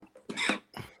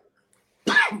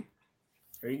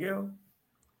you go.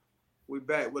 We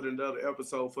back with another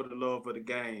episode for the love of the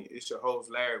game. It's your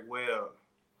host Larrick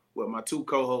with my two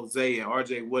co-hosts Zay and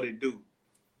RJ. What it do?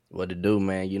 What it do,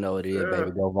 man? You know what it is,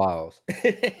 baby. Go Vols.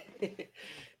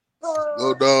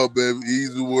 Go dog, baby.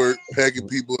 Easy work, packing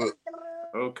people up.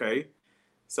 Okay,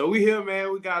 so we here,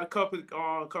 man. We got a couple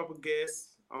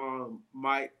guests.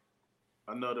 Mike,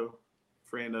 another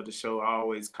friend of the show,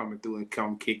 always coming through and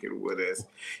come kicking with us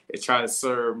and try to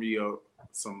serve me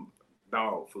some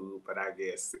dog food, but I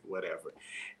guess whatever.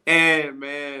 And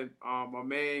man, my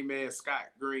main man Scott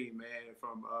Green, man,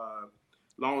 from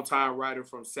longtime writer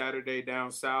from Saturday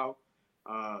Down South.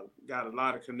 Got a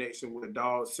lot of connection with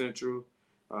Dog Central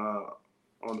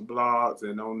on the blogs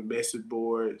and on the message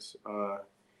boards.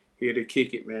 Here to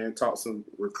kick it, man. Talk some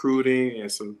recruiting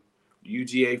and some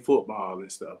UGA football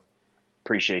and stuff.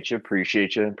 Appreciate you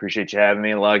having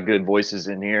me. A lot of good voices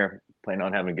in here. Planning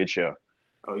on having a good show.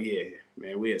 Oh yeah,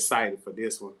 man. We're excited for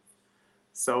this one.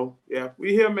 So yeah,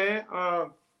 we here, man.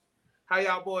 How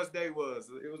y'all boys' day was?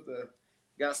 It was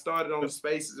got started on the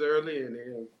spaces early and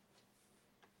then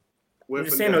You're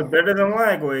saying it was better than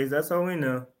lagways. That's all we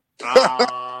know.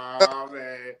 Oh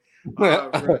man.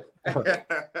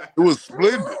 It was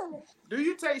splendid. Do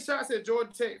you take shots at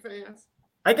Georgia Tech fans?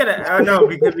 I know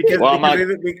because they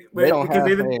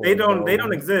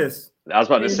don't exist. I was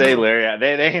about to say, Larry,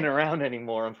 they ain't around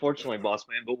anymore, unfortunately, boss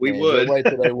man. But we would wait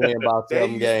till they win about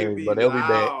 7 games, but they'll be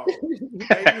back.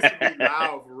 They used to be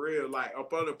loud for real, like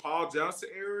up under Paul Johnson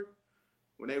era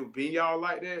when they would beat y'all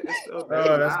like that.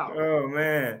 Oh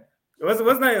man,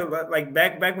 wasn't that like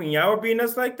back when y'all were beating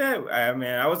us like that? I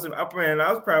was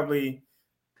probably.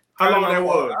 How long that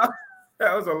was?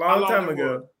 That was a long time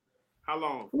ago. How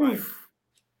long?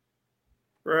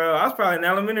 Bro, I was probably in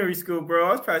elementary school, bro.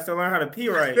 I was probably still learning how to pee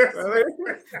right. This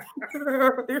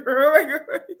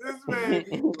man.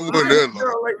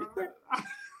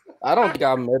 I don't think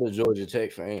I met a Georgia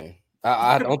Tech fan.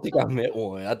 I don't think I met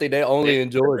one. I think they only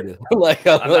in Georgia.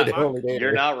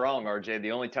 You're not wrong, RJ.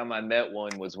 The only time I met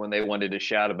one was when they wanted to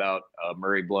shout about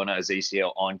Murray blowing out his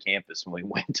ACL on campus when we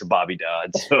went to Bobby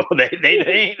Dodd. So they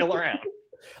ain't around.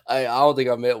 I don't think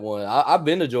I met one. I've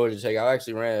been to Georgia Tech. I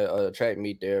actually ran a track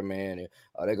meet there, man. And,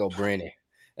 they go Brennan.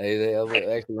 They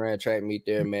actually ran a track meet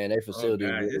there, man. Their facility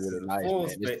is really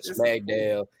nice, man. It's smack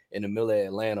dab in the middle of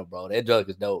Atlanta, bro. That junk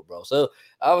is dope, bro. So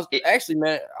I was actually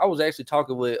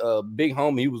talking with big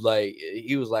homie. He was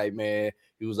like, man,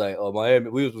 oh, Miami.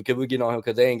 We getting on him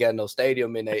because they ain't got no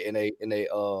stadium in they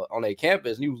on their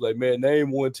campus. And he was like, man,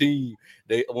 name one team.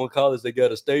 One college they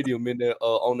got a stadium in there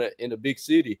in the big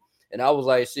city. And I was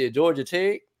like, shit, Georgia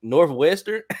Tech,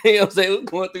 Northwestern. You know what I'm saying? We're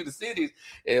going through the cities.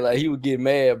 And like he would get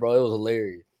mad, bro. It was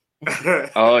hilarious.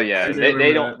 Oh yeah.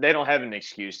 They don't have an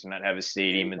excuse to not have a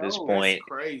stadium at this point.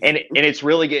 And it's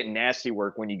really getting nasty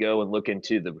work when you go and look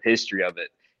into the history of it.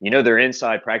 You know, their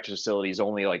inside practice facility is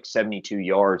only like 72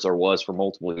 yards or was for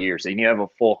multiple years. And you have a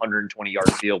full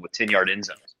 120-yard field with 10-yard end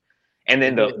zones. And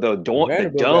then the dome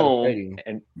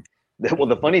and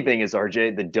the funny thing is,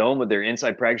 RJ, the dome of their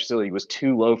inside practice facility was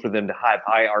too low for them to have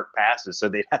high arc passes, so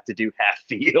they'd have to do half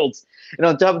fields. And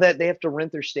on top of that, they have to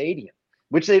rent their stadium,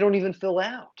 which they don't even fill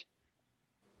out.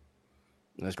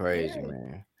 That's crazy,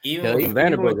 man. Even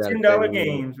Vanderbilt $10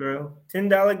 games, bro.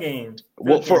 $10 games.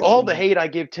 Well, for all the hate I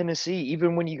give Tennessee,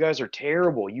 even when you guys are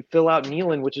terrible, you fill out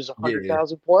Neyland, which is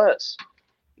 100,000 plus.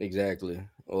 Exactly.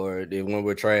 Or when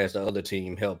we're trash, the other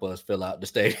team help us fill out the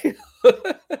stadium.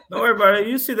 Don't worry about it.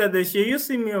 You see that this year. You'll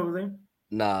see me over there.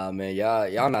 Nah, man.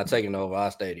 Y'all not taking over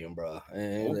our stadium, bro.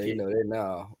 And okay. You know that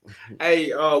now.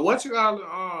 Hey, what you got?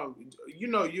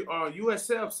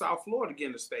 USF South Florida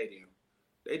getting a stadium.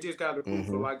 They just got approved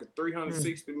for like a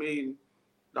 $360 million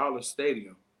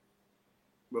stadium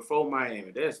before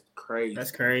Miami. That's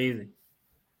crazy.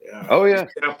 Yeah. Oh yeah.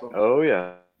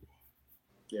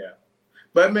 Yeah.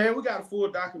 But, man, we got a full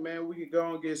document, man. We can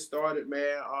go and get started,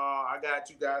 man. I got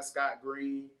you guys, Scott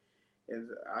Green. And,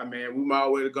 man, we might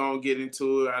well go and get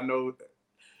into it. I know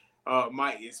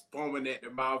Mike is foaming at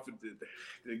the mouth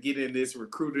to get in this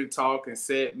recruiting talk and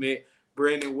segment.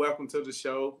 Brandon, welcome to the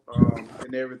show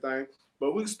and everything.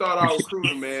 But we can start our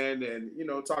recruiting, man, and,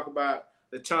 talk about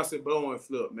the Chauncey Bowens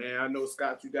flip, man. I know,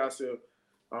 Scott, you guys you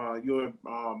and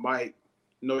Mike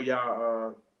know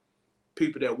y'all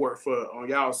people that work on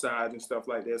y'all side and stuff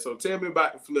like that. So tell me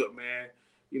about the flip, man.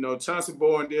 Chauncey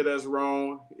Bowens did us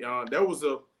wrong. There was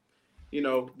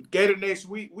Gator next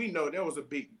week. We know that was a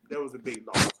big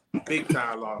loss, big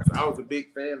time loss. I was a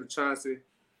big fan of Chauncey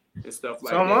and stuff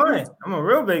like that. So am I. I'm a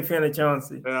real big fan of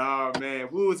Chauncey. Oh man,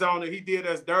 we was on it. He did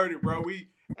us dirty, bro. He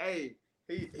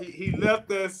left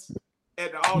us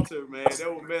at the altar, man. That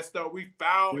was messed up. We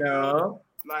found him.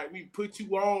 like we put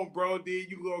you on, bro. Then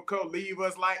you gonna come leave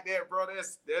us like that, bro?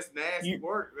 That's nasty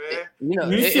work, man.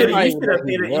 You should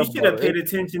have paid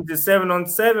attention to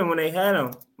 7-on-7 when they had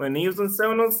him. When he was on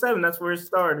 7-on-7, that's where it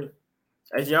started.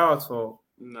 That's y'all's fault.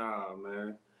 Nah,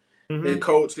 man. Mm-hmm.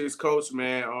 His coach,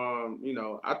 man.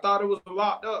 I thought it was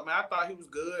locked up, man. I thought he was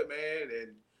good, man,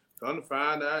 and come to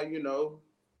find out,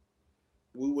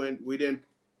 we didn't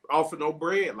offer no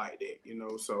bread like that,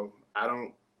 So I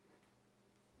don't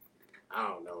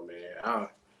know, man.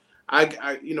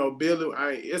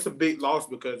 Billy, it's a big loss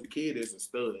because the kid is a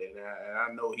stud, and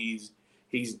I know he's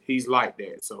like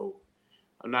that. So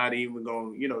I'm not even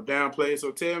gonna, downplay it.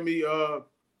 So tell me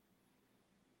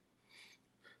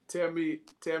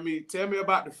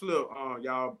about the flip,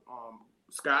 y'all.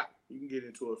 Scott, you can get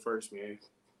into it first, man.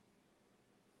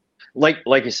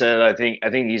 Like you said, I think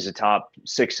he's a top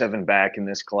 6-7 back in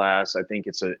this class. I think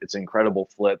it's an incredible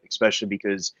flip, especially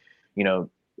because,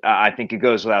 I think it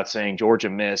goes without saying Georgia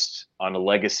missed on a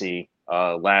legacy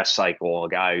last cycle, a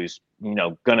guy who's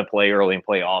going to play early and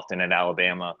play often at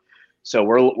Alabama. So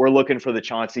we're looking for the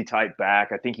Chauncey type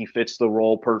back. I think he fits the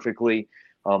role perfectly.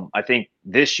 I think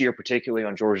this year, particularly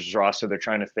on Georgia's roster, they're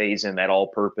trying to phase in that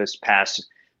all-purpose pass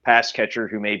catcher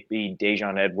who may be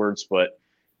Dejon Edwards, but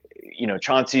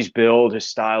Chauncey's build, his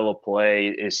style of play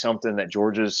is something that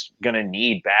Georgia's going to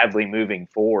need badly moving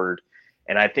forward.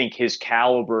 And I think his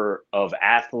caliber of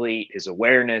athlete, his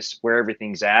awareness, where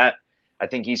everything's at, I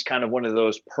think he's kind of one of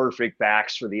those perfect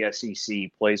backs for the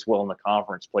SEC, plays well in the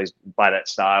conference, plays by that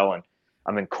style. And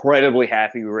I'm incredibly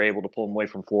happy we were able to pull him away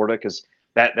from Florida because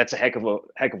that's a heck of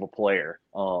a player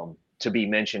to be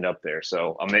mentioned up there.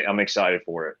 So I'm excited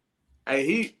for it.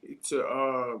 Hey,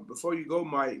 before you go,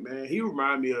 Mike, man, he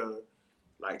remind me of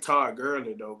like Todd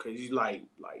Gurley though, cause he's like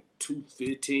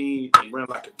 215 and ran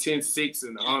like a 10.6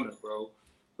 in the 100, bro.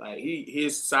 Like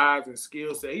his size and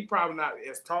skill set, he probably not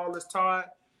as tall as Todd,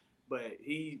 but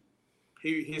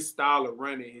his style of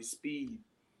running, his speed,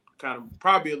 kind of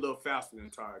probably a little faster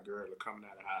than Todd Gurley coming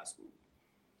out of high school.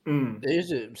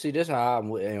 See, this is how I'm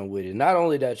with it. Not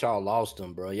only that y'all lost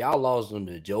him, bro. Y'all lost him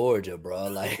to Georgia, bro.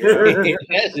 Like,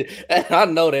 I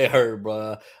know that hurt,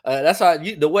 bro. That's how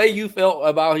the way you felt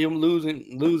about him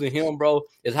losing him, bro,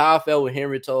 is how I felt with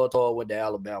Henry To'o went to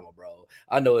Alabama, bro.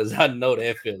 I know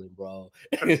that feeling, bro.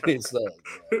 It sucks,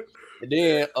 bro. And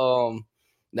then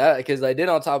now because like then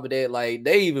on top of that, like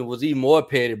they even was even more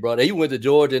petty, bro. He went to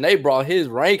Georgia and they brought his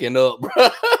ranking up, bro.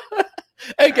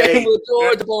 They came with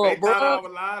Georgia bump, bro. I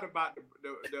was lying about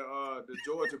the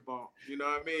Georgia bump. You know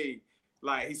what I mean?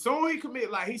 Like soon he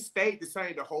committed, like he stayed the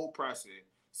same the whole process.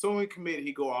 Soon he committed,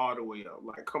 he go all the way up.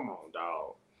 Like, come on,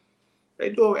 dog. They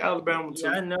do it with Alabama too.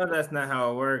 Yeah, I know that's not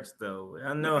how it works, though.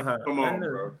 I know how. Come on,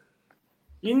 bro.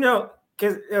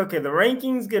 Because the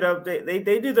rankings get up. They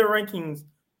do the rankings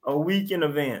a week in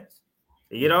advance.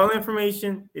 They get all the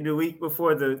information. They do a week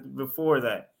before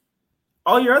that.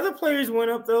 All your other players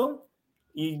went up though.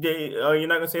 You're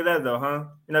not gonna say that though, huh?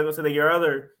 You're not gonna say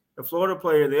that the Florida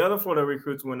player, the other Florida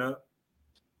recruits went up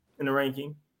in the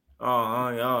ranking. Oh,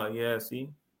 yeah. See,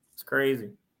 it's crazy.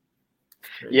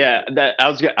 Yeah, that I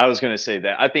was gonna say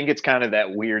that. I think it's kind of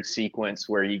that weird sequence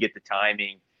where you get the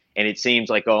timing, and it seems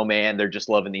like, oh man, they're just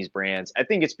loving these brands. I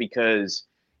think it's because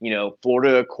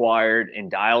Florida acquired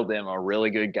and dialed in a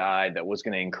really good guy that was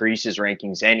going to increase his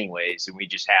rankings anyways, and we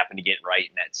just happened to get right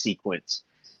in that sequence.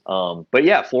 But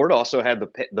yeah, Florida also had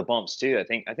the bumps too.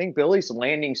 I think Billy's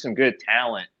landing some good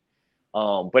talent,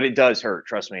 but it does hurt.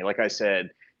 Trust me. Like I said,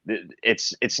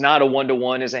 it's not a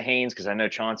 1-to-1 as a Haynes because I know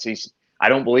I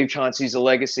don't believe Chauncey's a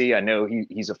legacy. I know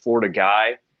he's a Florida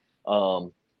guy,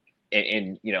 and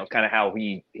kind of how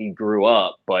he grew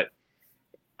up. But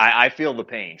I feel the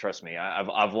pain. Trust me.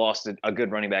 I've lost a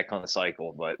good running back on the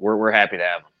cycle, but we're happy to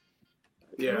have him.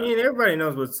 Yeah, I mean everybody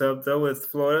knows what's up though with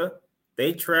Florida.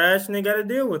 They trash and they got to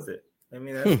deal with it. I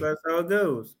mean that's how it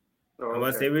goes. I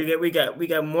must say we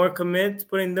got more commits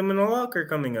putting them in the locker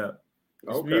coming up.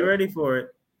 Just be ready for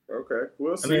it. Okay,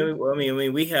 we'll see. I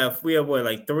mean we have what,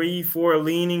 like 3-4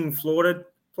 leaning Florida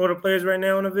players right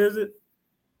now on a visit.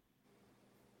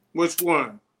 Which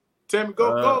one? Tell me,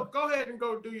 go ahead and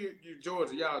go do your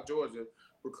Georgia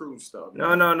recruiting stuff.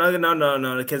 No.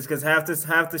 Because half this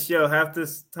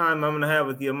time I'm gonna have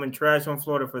with you, I'm gonna trash on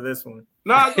Florida for this one.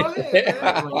 No, go ahead.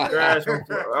 I'm gonna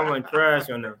crash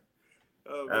on them.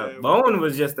 Bowens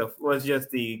was just like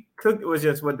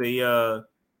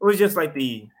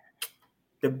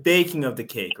the baking of the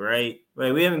cake, right?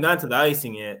 Like we haven't gotten to the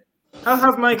icing yet.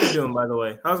 How's Micah doing, by the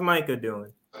way? How's Micah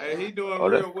doing? Hey, he doing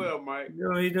real well, Mike.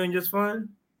 He's doing just fine.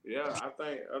 Yeah, I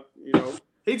think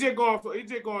he just going for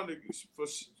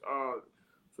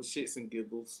for shits and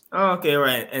giggles. Oh, okay,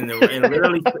 right. And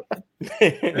literally.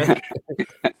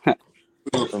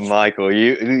 Michael,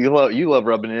 you love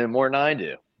rubbing it in more than I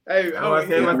do. Hey,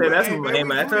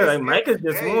 Mike is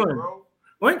just one.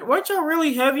 Weren't y'all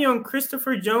really heavy on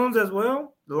Christopher Jones as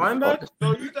well, the linebacker?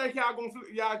 So you think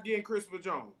y'all getting Christopher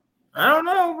Jones? I don't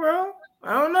know, bro.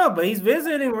 I don't know, but he's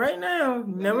visiting right now. You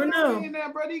never know.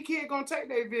 That, bro, these kids gonna take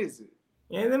their visit.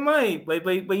 Yeah, they might, but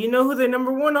you know who their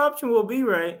number one option will be,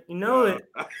 right? You know it.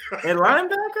 That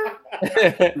linebacker,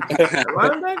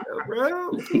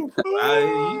 bro.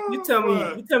 You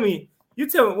tell me.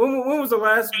 When was the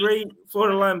last great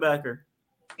Florida linebacker?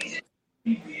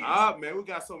 Man, we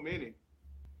got so many.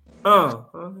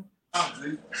 Stop.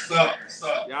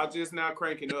 Y'all just now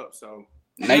cranking up, so.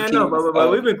 Yeah, I know, but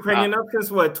we've been cranking up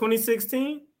since what,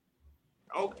 2016?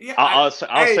 Oh yeah. I'll say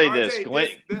RJ,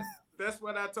 this. That's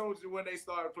what I told you when they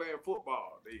started playing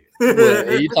football.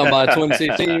 You talking about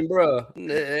 2016, bro? When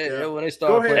they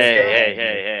started playing.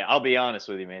 Hey! I'll be honest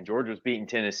with you, man. Georgia was beating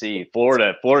Tennessee.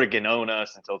 Florida can own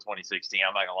us until 2016.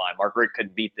 I'm not gonna lie. Mark Richt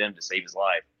couldn't beat them to save his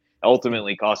life.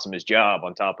 Ultimately, cost him his job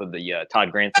on top of the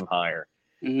Todd Grantham hire.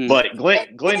 Mm-hmm. But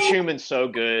Glenn Schumann's so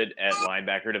good at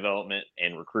linebacker development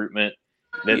and recruitment.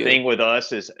 The thing with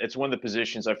us is it's one of the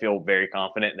positions I feel very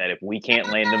confident that if we can't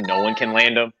land them, no one can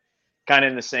land them. Kind of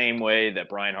in the same way that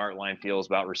Brian Hartline feels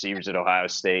about receivers at Ohio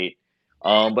State.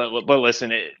 But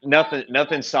listen,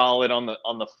 nothing solid on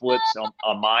the flips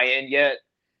on my end yet.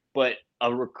 But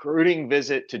a recruiting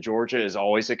visit to Georgia is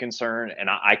always a concern, and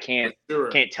I can't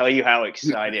tell you how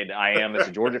excited I am as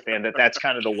a Georgia fan that that's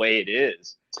kind of the way it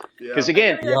is. Because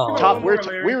again,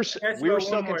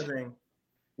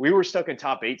 we were stuck in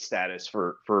top 8 status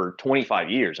for 25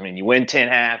 years. I mean, you win 10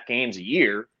 half games a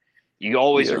year. You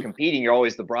always are competing. You're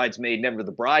always the bridesmaid, never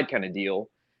the bride kind of deal.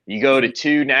 You go to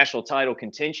 2 national title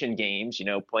contention games,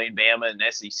 playing Bama and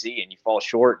SEC, and you fall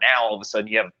short. Now, all of a sudden,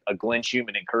 you have a Glenn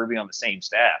Schumann and Kirby on the same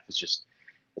staff.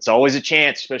 It's always a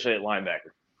chance, especially at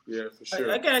linebacker. Yeah, for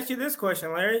sure. I can ask you this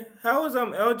question, Larry. How is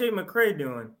LJ McCray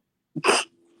doing?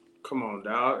 Come on,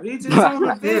 dog. He's just on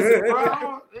a visit,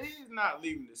 bro. He's not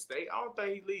leaving the state. I don't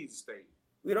think he leaves the state.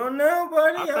 We don't know,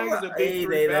 buddy. I think it's a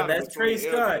big that's Trey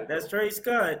Scott. That's Trey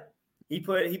Scott. He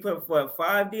put what,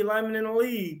 5 D linemen in the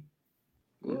league.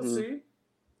 We'll see.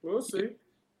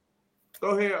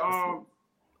 Go ahead.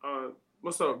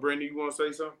 What's up, Brandon? You want to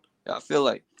say something? I feel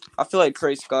like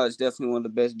Trey Scott is definitely one of the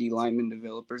best D lineman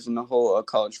developers in the whole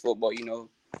college football.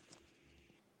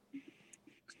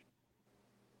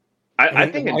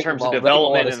 I think in terms of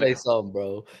development, say something,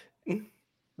 bro.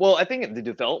 Well, I think the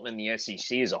development in the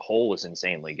SEC as a whole is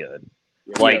insanely good.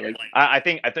 I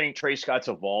think Trey Scott's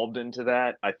evolved into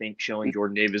that. I think showing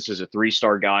Jordan Davis as a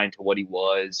 3-star guy into what he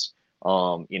was.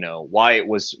 Wyatt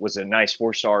was a nice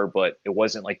 4-star, but it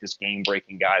wasn't like this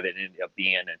game-breaking guy that it ended up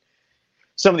being. And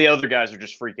some of the other guys are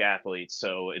just freak athletes,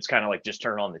 so it's kind of like just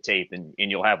turn on the tape and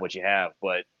you'll have what you have.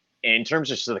 But in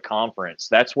terms of the conference,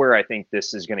 that's where I think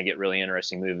this is going to get really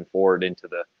interesting moving forward into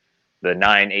the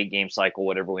 9-8 game cycle,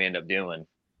 whatever we end up doing.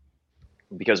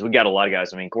 Because we got a lot of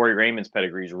guys. I mean, Corey Raymond's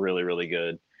pedigree is really, really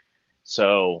good.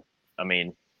 So, I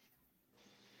mean,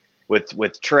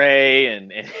 with Trey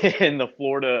and the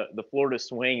Florida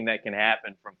swing that can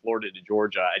happen from Florida to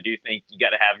Georgia, I do think you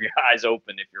got to have your eyes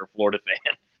open if you're a Florida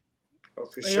fan. Oh,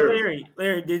 for sure.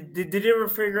 Larry, did you ever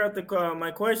figure out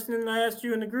my question I asked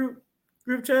you in the group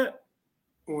chat?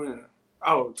 When?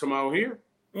 Oh, tomorrow here?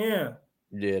 Yeah.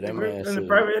 Yeah, that man in the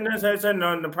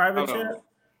private chat.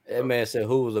 That man said,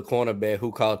 "Who was a cornerback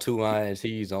who caught 2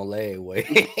 INTs on lagway?"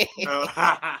 You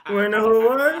know who it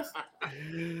was?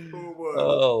 Who was?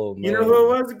 Oh man! You know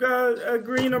who it was?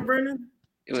 Green or Brennan?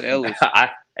 It was Ellis.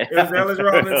 It was Ellis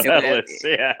Robinson.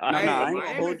 Yeah.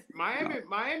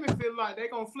 Miami feel like they're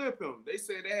gonna flip him. They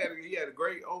said he had a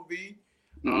great OV.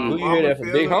 Who you hear that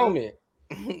from Big Homie?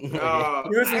 You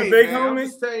listen to Big Homie? I'm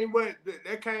just saying what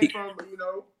that came from.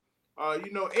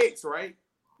 X, right?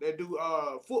 That do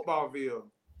Footballville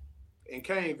in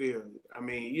Caneville. I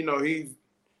mean,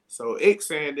 so X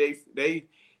saying they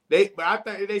but I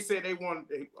think they said they want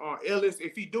Ellis.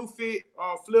 If he do fit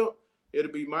flip,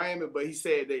 it'll be Miami. But he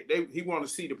said he want to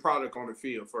see the product on the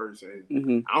field first,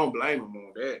 and I don't blame him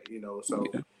on that. So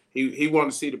he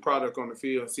want to see the product on the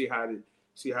field and see how they.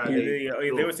 They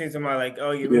were saying something like,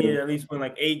 we need at least win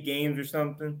like 8 games or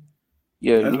something.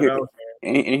 Yeah,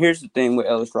 and here's the thing with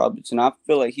Ellis Robinson. I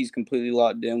feel like he's completely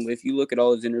locked in. If you look at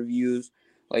all his interviews,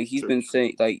 like he's been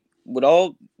saying, like what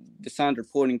all the signs are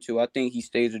pointing to, I think he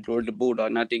stays a Georgia Bulldog,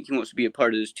 and I think he wants to be a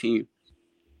part of this team.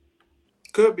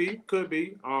 Could be. Go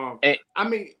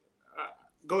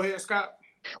ahead, Scott.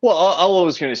 Well, all I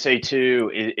was going to say too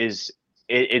is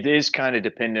it is kind of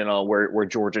dependent on where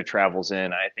Georgia travels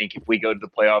in. I think if we go to the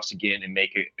playoffs again and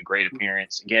make a great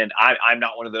appearance, again, I'm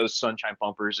not one of those sunshine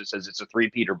pumpers that says it's a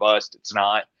three-peat or bust. It's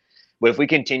not. But if we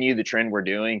continue the trend we're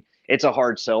doing, it's a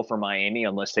hard sell for Miami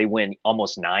unless they win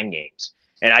almost 9 games.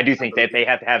 And I do think that they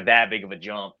have to have that big of a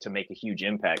jump to make a huge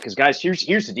impact. Because, guys, here's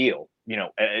the deal.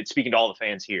 Speaking to all the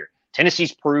fans here,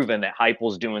 Tennessee's proven that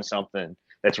Heupel's doing something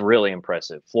that's really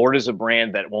impressive. Florida's a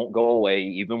brand that won't go away,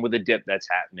 even with the dip that's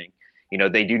happening.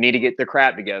 They do need to get their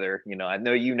crap together. I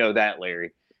know you know that,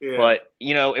 Larry. Yeah. But,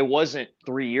 it wasn't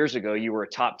 3 years ago you were a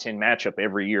top 10 matchup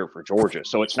every year for Georgia.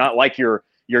 So it's not like you're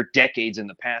decades in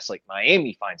the past like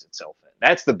Miami finds itself in.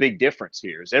 That's the big difference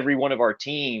here is every one of our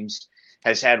teams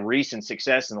has had recent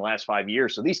success in the last 5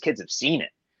 years. So these kids have seen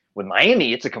it. With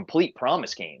Miami, it's a complete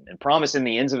promise game. And promise in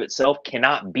the ends of itself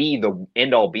cannot be the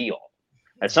end-all be-all.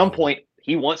 At some point,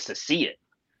 he wants to see it.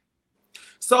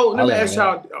 So let me ask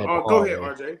y'all. Go ahead,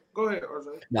 RJ. Go ahead,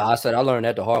 RJ. No, I said I learned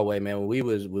that the hard way, man.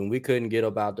 When we couldn't get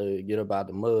up out the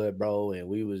mud, bro, and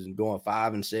we was going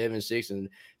 5-7,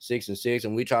 6-6,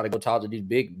 and we tried to go talk to these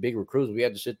big recruits. We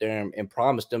had to sit there and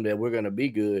promise them that we're gonna be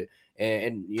good.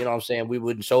 And you know what I'm saying, we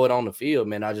wouldn't show it on the field,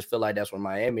 man. I just feel like that's where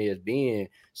Miami has been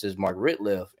since Mark Ritt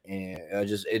left, and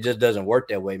it just doesn't work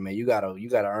that way, man. You gotta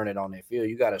earn it on that field.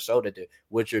 You gotta show that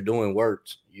what you're doing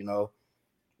works. You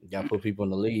gotta put people in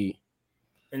the lead.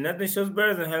 And nothing shows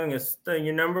better than having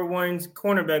your number one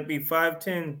cornerback be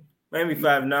 5'10", maybe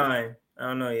 5'9". I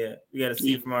don't know yet. We got to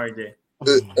see from RJ.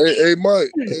 Hey, Mike.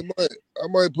 I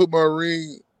might put my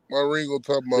ring on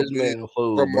top of my bed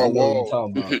from my wall. I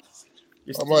might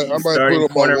put on my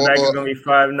cornerback wall. is gonna be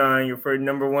 5'9". Your first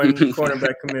number one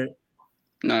cornerback commit.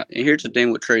 Nah, and here's the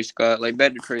thing with Trey Scott. Like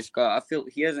back to Trey Scott, I feel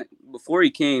he hasn't. Before he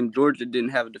came, Georgia didn't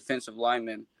have a defensive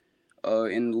lineman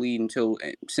in the lead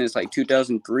since like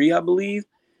 2003, I believe.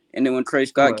 And then when Trey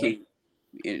Scott came,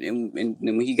 and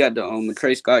when he got when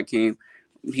Trey Scott came,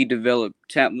 he developed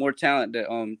more talent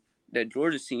that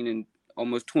Georgia's seen in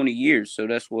almost 20 years. So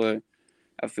that's why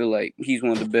I feel like he's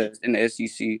one of the best in the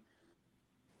SEC.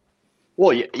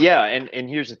 Well, yeah, and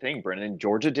here's the thing, Brendan.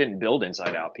 Georgia didn't build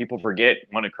inside out. People forget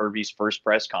one of Kirby's first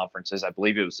press conferences, I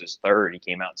believe it was his third, he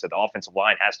came out and said the offensive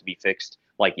line has to be fixed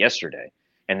like yesterday.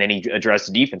 And then he addressed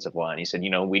the defensive line. He said,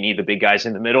 we need the big guys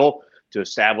in the middle to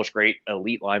establish great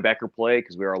elite linebacker play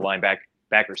because we are a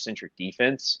linebacker-centric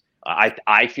defense.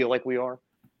 I feel like we are.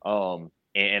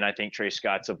 And I think Trey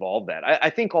Scott's evolved that. I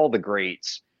think all the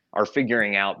greats are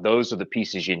figuring out those are the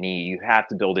pieces you need. You have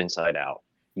to build inside out.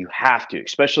 You have to,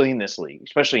 especially in this league,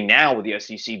 especially now with the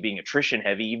SEC being attrition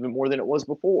heavy even more than it was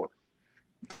before.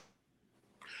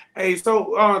 Hey,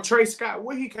 so Trey Scott,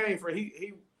 where he came from?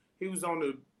 He was on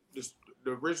the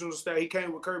original staff. He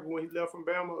came with Kirby when he left from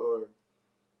Bama,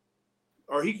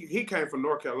 or he came from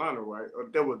North Carolina, right? Or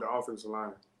that was the offensive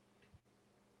line.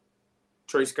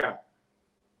 Trey Scott.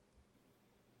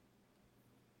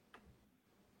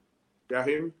 Y'all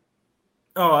hear me?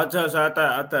 Oh, I thought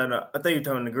you were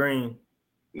talking the green.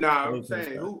 Nah, I'm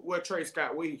saying what Trey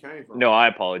Scott, where he came from. No, I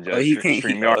apologize. He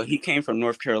came from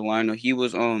North Carolina. He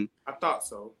was I thought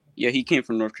so. Yeah, he came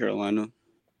from North Carolina.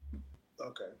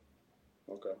 Okay.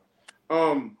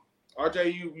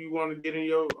 RJ, you want to get in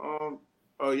your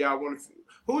y'all want to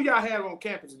who y'all have on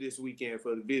campus this weekend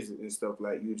for the visit and stuff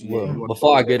like UGA? Well,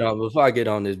 before I get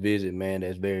on this visit, man,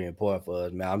 that's very important for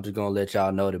us, man. I'm just gonna let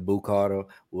y'all know that Boo Carter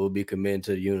will be committing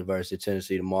to the University of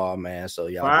Tennessee tomorrow, man. So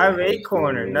y'all 5'8"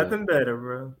 corner, nothing better,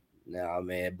 bro. Nah,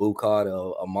 man, Boo Carter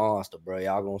a monster, bro.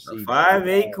 Y'all gonna see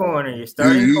 5'8" corner. You're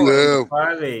starting corner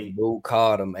 5'8". Boo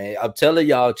Carter, man. I'm telling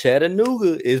y'all,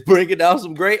 Chattanooga is bringing out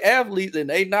some great athletes, and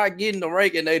they not getting the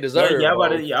ranking they deserve. Yeah,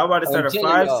 y'all about to start a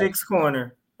 5'6"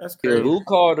 corner. That's crazy. Boo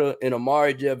Carter and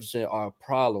Amari Jefferson are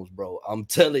problems, bro. I'm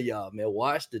telling y'all, man.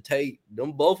 Watch the tape.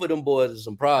 Both of them boys are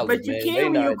some problems. But you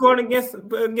can't when you're going against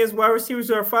wide receivers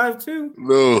who are 5'2".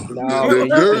 No,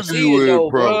 Jersey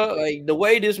bro. Like the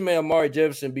way this man Amari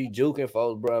Jefferson be juking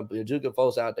folks, bro, juking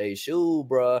folks out their shoe,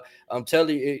 bro. I'm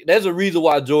telling you, there's a reason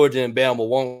why Georgia and Bama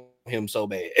want him so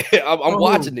bad. I'm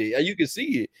watching it. You can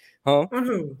see it, huh?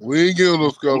 We ain't giving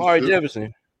those scouts. Amari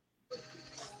Jefferson.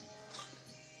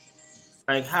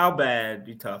 Like how bad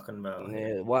you talking about?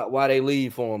 Yeah, why they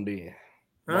leave for him then?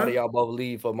 Huh? Why do y'all both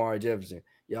leave for Amari Jefferson?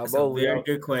 That's a very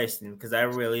good question because I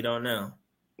really don't know.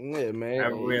 Yeah, man. I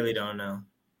really don't know.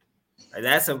 Like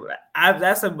that's out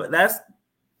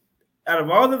of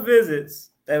all the visits.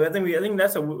 I think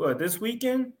that's this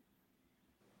weekend.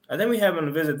 I think we have him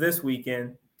to visit this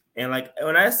weekend, and like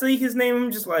when I see his name,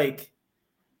 I'm just like,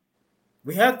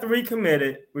 we have 3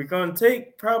 committed. We're gonna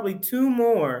take probably 2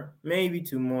 more, maybe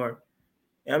 2 more.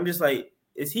 And I'm just like,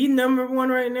 is he number 1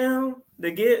 right now?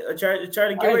 to get try to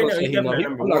get right now.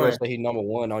 I'm not gonna say he's number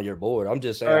one on your board. I'm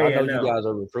just saying I know you guys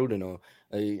are recruiting him.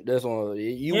 That's one.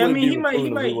 You wouldn't be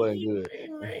recruiting him. He wasn't good.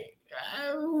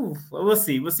 We'll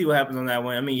see. We'll see what happens on that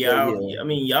one. I mean,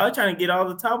 y'all trying to get all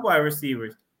the top wide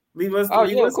receivers. Leave us. Oh,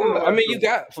 yeah, cool. I mean, you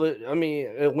got. I mean,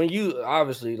 when you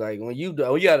obviously like when you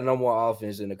got the number one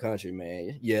offense in the country,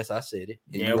 man. Yes, I said it.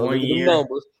 And yeah, 1 year.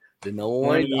 The number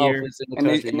one offense in the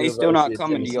country, and they still not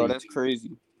coming to y'all. That's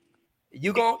crazy.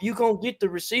 You gonna get the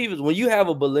receivers when you have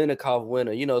a Belenikov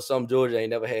winner. You know, some Georgia ain't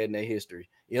never had in their history.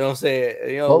 You know what I'm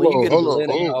saying? You know, when you get a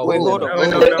Belenikov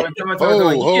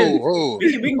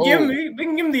we can give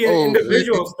him the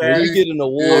individual stats. You get an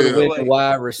award-winning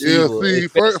wide receiver. Yeah, see,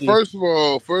 first of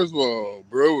all,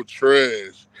 bro was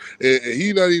trash. And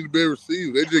he not even a bad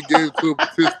receiver. They just gave it to him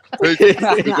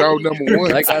because y'all number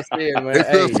one. Like I said, man. They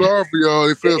felt sorry for y'all.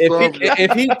 They felt sorry for y'all.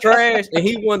 If he trash and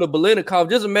he won the Belenikov,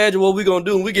 just imagine what we're going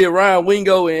to do when we get Ryan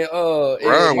Wingo and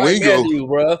Mike Matthews,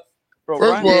 bro. First of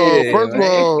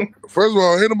all,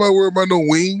 ain't nobody worried about no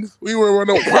wings. We ain't worried about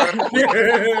no wings. We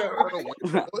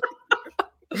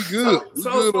good.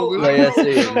 Like I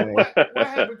said, man. What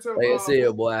happened to like I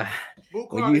said, boy.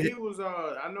 Bukhari, he was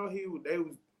I know they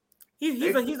was.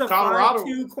 He's a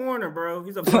 5'2" corner, bro.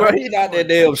 He's not that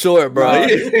damn short, bro.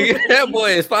 That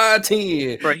boy is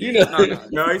 5'10". Bro, he's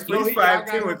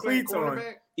 5'10" with cleats on.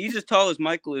 He's as tall as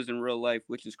Michael is in real life,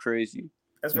 which is crazy.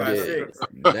 That's 5'6".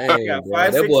 Dang,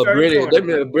 that boy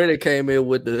Brennan came in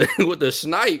with the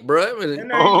snipe, bro. He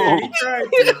tried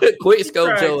to. Quick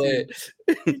scope your ass.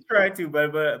 He tried to,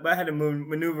 but I had to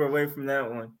maneuver away from that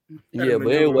one. Yeah,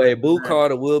 but anyway, Boo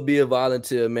Carter will be a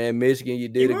volunteer, man. Michigan, you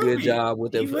did a good job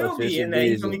with the official vision.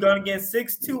 He's only going against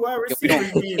 6'2" wide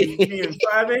receivers being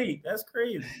 5'8". That's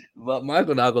crazy. But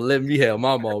Michael not gonna let me have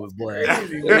my moment, boy.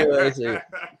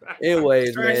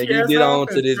 Anyways, man, you get on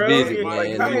to this visit,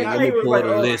 man. Let me pull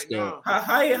the list up.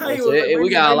 We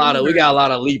got a lot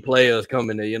of elite players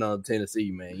coming to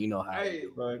Tennessee, man. You know how.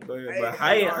 But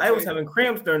I was having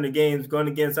cramps during the games going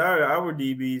against our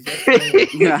DBs.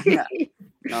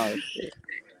 No.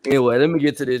 Anyway, let me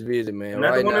get to this visit, man. Not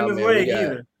right the one now, in his leg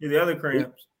either. The other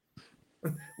cramps.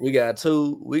 We got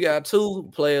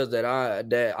two players that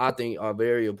I think are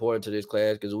very important to this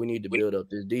class because we need to build up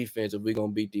this defense if we're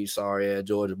gonna beat these sorry ass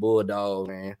Georgia Bulldogs,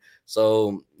 man.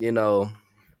 So here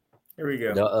we go.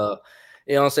 You know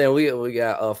what I'm saying? We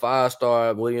got a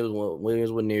 5-star Williams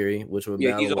Nwaneri, which will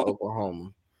battle with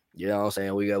Oklahoma. You know what I'm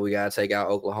saying? We got to take out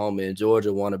Oklahoma, and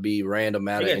Georgia want to be random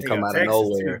out and come out of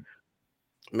nowhere. Too.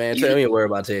 Man, tell me worry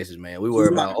about Texas, man. We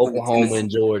worry about Oklahoma and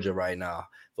Georgia right now.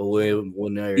 But when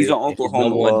he's on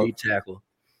Oklahoma one D tackle,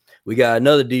 we got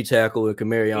another D tackle with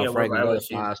Camarion Franklin, another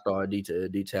 5-star D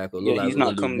tackle. Yeah, he's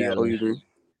not coming to either.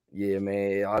 Yeah,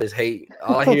 man. All this hate.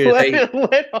 All I hear is hate.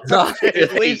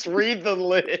 At least read the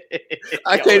list.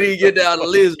 I can't even get down the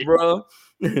list, bro.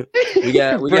 we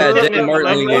got Jay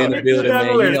Mertling in the building, man.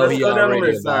 You know he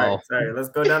already involved. Sorry, let's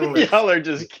go down the list. Y'all are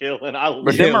just killing.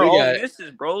 But them are all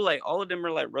misses, bro. Like all of them are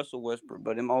like Russell Westbrook,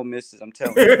 but them all misses. I'm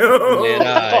telling you.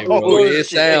 Man, bro. It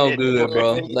sounds good,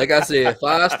 bro. Like I said,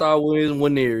 5-star Williams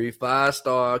Nwaneri,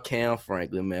 5-star Cam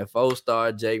Franklin, man.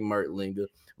 4-star Jake Mertlinger.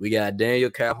 We got Daniel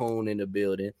Calhoun in the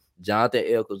building. Jonathan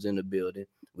Eccles in the building.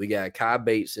 We got Kai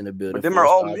Bates in the building. But them are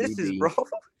all misses, bro.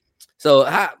 So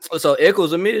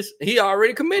Eccles a miss. He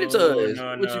already committed to us.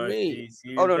 What you mean?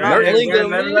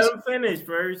 Let him finish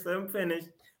first. Let him finish.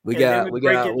 We got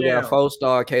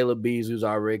 4-star Caleb Bees, who's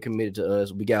already committed to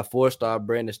us. We got 4-star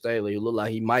Brandon Staley, who look like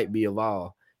he might be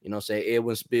evolved. You know what I'm saying?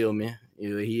 Edwin Spillman,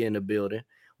 he in the building.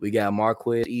 We got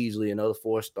Marquez Easley, another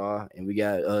 4-star, and we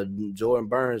got Jordan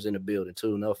Burns in the building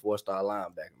too, another 4-star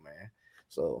linebacker, man.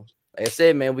 So like I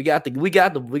said, man, we got the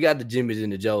Jimmys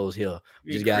and the Joes here.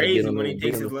 We just got to get them when he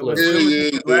takes his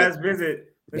last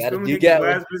visit. We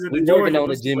working on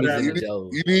the Jimmys and the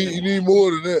Joes. You need more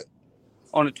than that.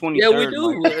 On the 23rd. Yeah, we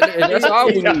do. That's all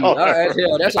we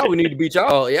need. That's all we need to beat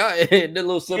y'all. Yeah, that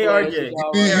little simple.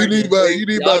 You need about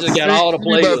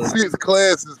 6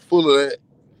 classes full of that.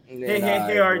 Hey,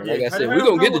 RJ. Like I said, we're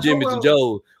going to get the Jimmys and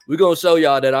Joes. We're going to show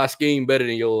y'all that our scheme better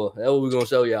than yours. That's what we're going to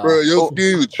show y'all. Bro, your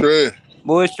scheme is trash.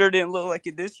 Boy, it sure didn't look like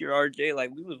it this year, RJ. Like,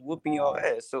 we was whooping y'all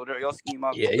ass. So, y'all scheme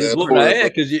out. Yeah, you was whooping our ass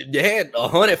because you had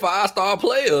 100 5-star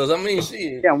players. I mean,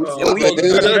 shit. Yeah,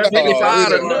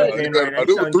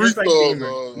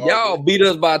 y'all beat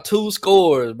us by 2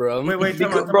 scores, bro. Wait,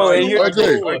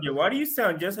 RJ, why do you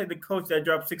sound just like the coach that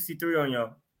dropped 63 on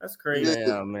y'all? That's crazy.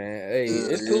 Yeah, man. Hey,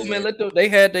 it's cool, man. They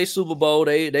had their Super Bowl.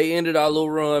 They ended our little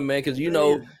run, man, because,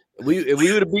 if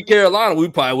we would have beat Carolina, we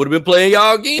probably would have been playing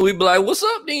y'all again. We'd be like, what's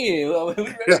up then? We ready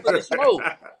for the smoke.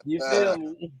 You feel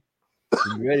me?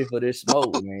 You ready for this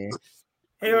smoke, man.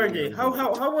 Hey RJ,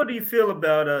 how what do you feel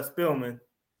about Spillman?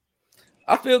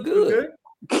 I feel good.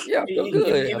 Yeah, I feel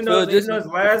good. Even though his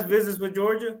last visits with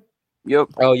Georgia. Yep.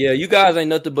 Oh yeah, you guys ain't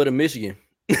nothing but a Michigan.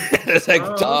 That's like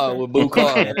time with Boo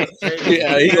Carter.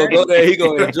 Yeah, he gonna go there. He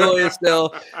gonna enjoy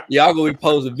himself. Y'all gonna be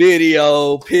posting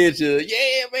video, pictures.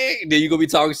 Yeah, man. Then you gonna be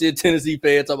talking shit Tennessee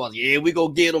fans talking about, yeah, we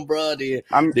gonna get him, bro. Then he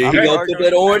gonna put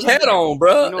that orange hat on,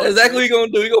 bro. That's exactly what he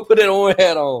gonna do. He gonna put that orange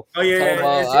hat on. Oh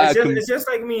yeah, it's just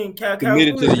like me and Calhoun.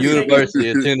 Committed to the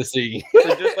University of Tennessee.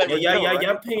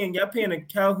 Y'all paying a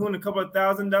Calhoun a couple of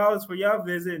 $1,000 for y'all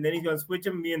visit, and then he's gonna switch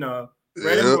him being a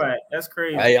red and black. That's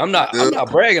crazy. Hey, I'm not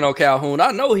bragging on Calhoun.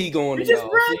 I know he going to y'all. You just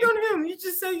brag on him. You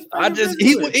just say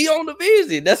he on the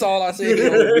visit. That's all I said. He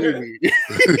on the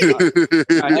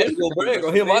visit. I ain't gonna brag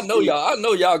on him. I know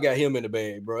y'all got him in the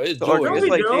bag, bro. It's Georgia. We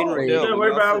gotta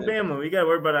worry about Alabama. We gotta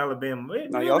worry about Alabama. Do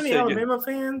you have any Alabama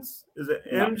fans? Is it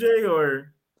MJ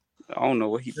or? I don't know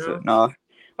what he said. Nah.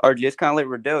 Or just kind of like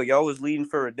Riddell. Y'all was leading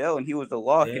for Riddell, and he was a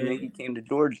lock, and then he came to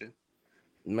Georgia.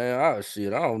 Man, I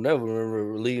don't never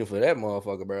remember leading for that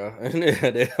motherfucker, bro.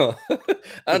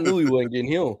 I knew he wasn't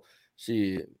getting him.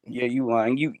 Shit. Yeah, you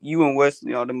lying. You and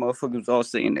Wesley, all the motherfuckers all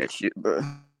saying that shit, bro. Hey,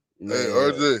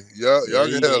 RJ, y'all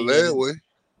can have Lagway.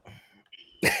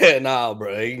 Nah,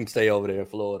 bro, he can stay over there in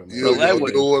Florida, man. Bro, that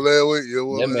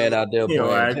man out there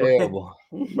playing terrible.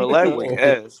 Bro, Lagway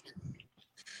ass.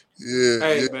 Yeah.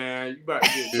 Hey, man, you about to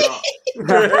get dropped.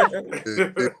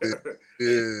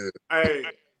 Yeah. Hey.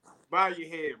 Bow your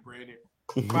head, Brandon.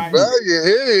 Bow your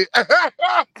head.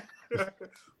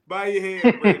 Bow your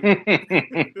head, Brandon.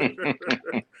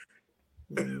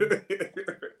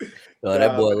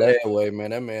 That boy Lagway,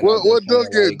 man. That man. What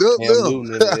Duck get? Duck at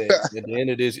the end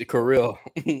of this career.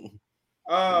 I can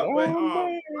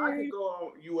go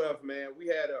on UF, man. We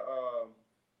had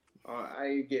I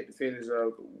didn't get to finish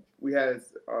up. We had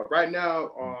right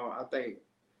now. I think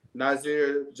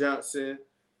Nazir Johnson.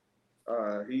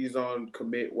 He's on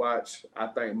commit watch. I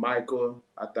think Michael.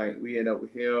 I think we end up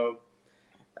with him.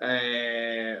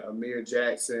 And Amir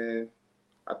Jackson.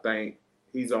 I think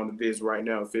he's on the visit right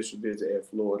now, official visit at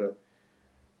Florida.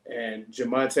 And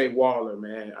Jamonte Waller,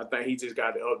 man. I think he just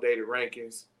got the updated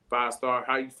rankings. 5-star.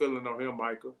 How you feeling on him,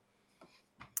 Michael?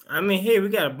 I mean, hey, we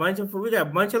got a bunch of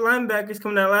linebackers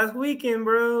coming out last weekend,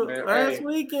 bro. Man,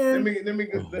 weekend. Let me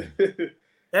get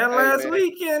last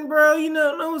weekend, bro. You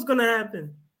know what's gonna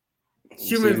happen.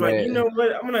 Schuman's like, you know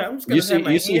what? I'm just gonna.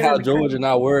 You see how Georgia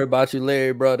not worried about you,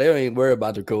 Larry, bro? They don't even worry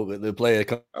about the COVID. The player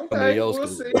coming to your school.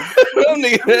 They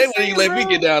wouldn't even let me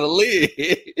get down the lid.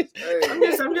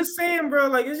 I'm just saying, bro.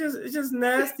 Like it's just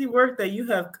nasty work that you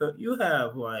have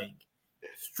like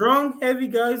strong, heavy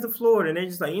guys to Florida, and they're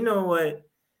just like, you know what?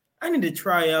 I need to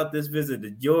try out this visit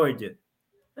to Georgia.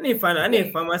 I need to find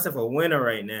myself a winner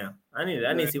right now. I need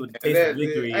to see what the taste of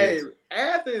victory is. Hey,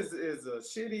 Athens is a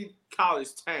shitty college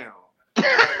town.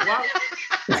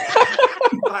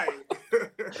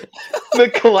 The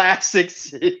classic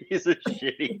city is a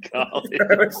shitty college.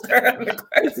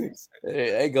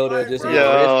 They go there just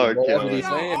bro.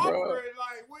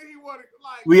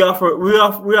 We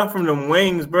offer them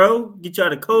wings, bro. Get you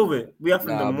out of COVID. We offer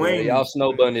them wings. Y'all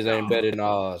snow bunnies ain't better than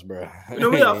ours, bro.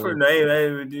 We offer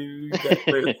dude.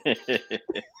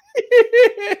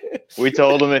 We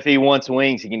told him if he wants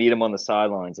wings, he can eat them on the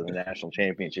sidelines of the national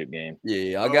championship game.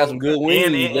 Yeah, I got some good wings.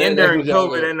 And during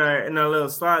COVID in our little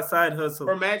side hustle.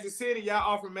 From Magic City, y'all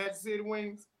offer Magic City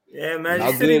wings? Yeah,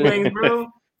 Magic City wings,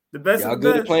 bro. The best y'all of the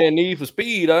good best. At playing Need for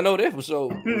Speed. I know that for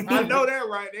sure. I know that,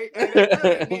 right? They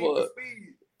Need for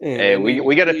Speed. Hey,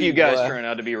 we got a few guys turning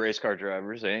out to be race car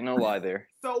drivers. There ain't no lie there.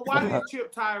 So why did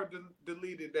Chip Tyler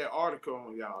deleted that article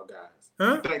on y'all guys?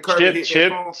 Huh?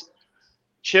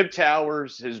 Chip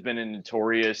Towers has been a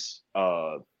notorious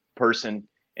person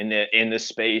in this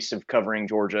space of covering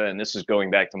Georgia, and this is going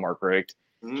back to Mark Richt.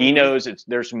 Mm-hmm. He knows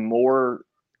there's more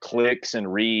clicks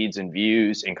and reads and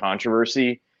views and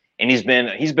controversy, and he's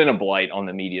been a blight on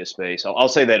the media space. I'll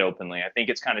say that openly. I think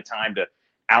it's kind of time to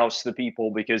oust the people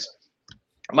because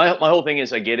my whole thing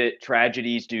is I get it.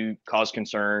 Tragedies do cause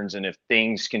concerns, and if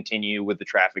things continue with the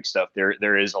traffic stuff,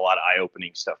 there is a lot of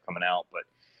eye-opening stuff coming out. But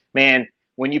man,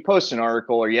 when you post an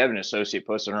article or you have an associate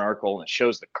post an article and it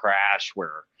shows the crash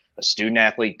where a student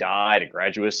athlete died, a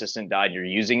graduate assistant died, you're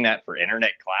using that for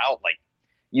internet clout, like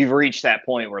you've reached that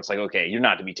point where it's like, okay, you're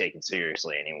not to be taken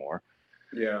seriously anymore.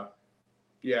 Yeah.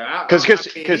 Yeah.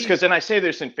 Because and I say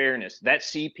this in fairness, that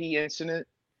CP incident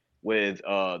with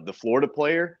the Florida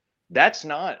player, that's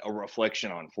not a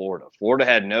reflection on Florida. Florida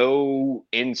had no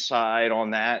insight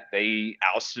on that. They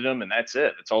ousted him, and that's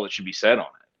it. That's all that should be said on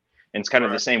it. And it's kind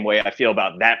of the same way I feel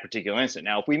about that particular incident.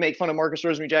 Now, if we make fun of Marcus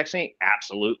Rosemary-Jackson,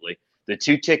 absolutely. The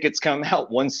 2 tickets come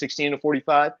out, one 16 to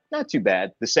 45. Not too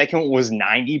bad. The second one was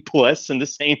 90 plus in the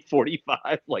same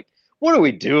 45. Like, what are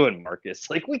we doing, Marcus?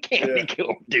 Like, we can't be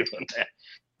doing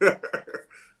that.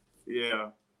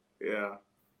 Yeah.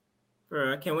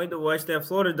 Bro, I can't wait to watch that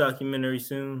Florida documentary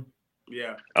soon.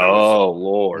 Yeah. Oh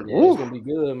Lord, yeah, it's gonna be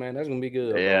good, man. That's gonna be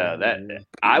good. Yeah, bro.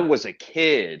 I was a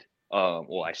kid.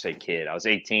 Well, I say kid. I was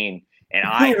 18, and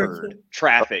I heard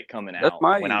traffic coming out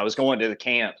when I was going to the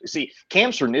camp. See,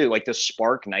 camps were new. Like the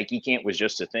Spark Nike camp was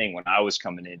just a thing when I was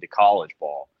coming into college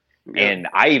ball, and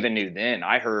I even knew then.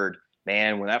 I heard,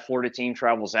 man, when that Florida team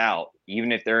travels out,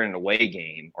 even if they're in an away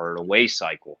game or an away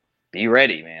cycle, be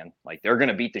ready, man. Like they're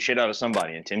gonna beat the shit out of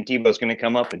somebody, and Tim Tebow's gonna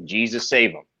come up and Jesus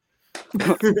save them.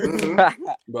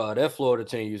 Bro, that Florida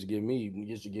team used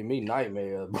to give me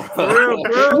nightmares, bro.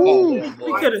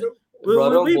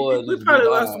 Bro. We probably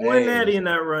lost one natty in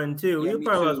that run too. We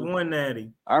probably lost one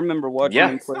natty. I remember watching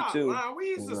him play too.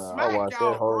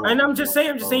 And I'm just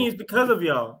saying it's because of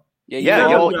y'all.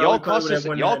 Y'all cost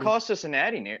us a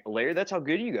natty, Larry. That's how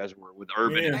good you guys were with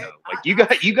Urban. Like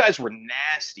you guys were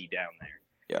nasty down there.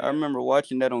 Yeah, I remember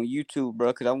watching that on YouTube, bro,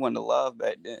 because I wasn't alive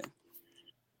back then.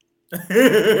 I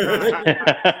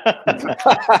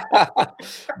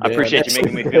appreciate you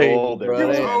making me feel old there.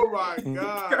 Oh my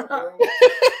God, bro.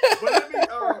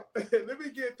 But let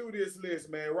me get through this list,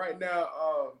 man. Right now,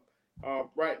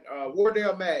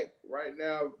 Wardell Mack, right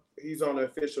now, he's on an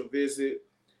official visit.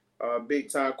 Big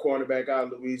time cornerback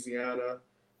out of Louisiana.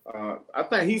 I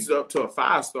think he's up to a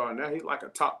 5-star now. He's like a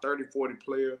top 30, 40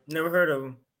 player. Never heard of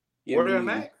him. Wardell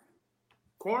Mack?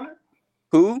 Corner?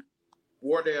 Who?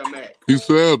 Wardell Mack. He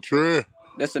sound trash.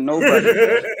 That's a nobody.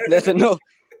 That's a no.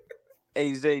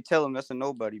 Hey Zay, tell him that's a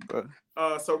nobody, bro.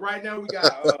 So right now we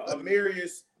got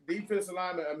Amarius, defensive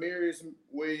lineman Amarius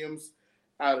Williams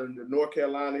out of the North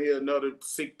Carolina here, another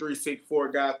 6'3",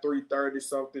 6'4" guy, 330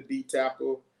 something, D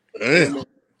tackle. Damn.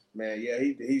 Man, yeah,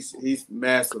 he's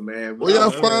massive, man. Where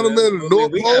y'all find him at the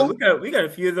North Pole? We got a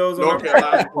few of those on North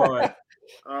our Carolina.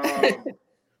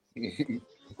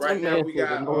 Right now we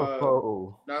got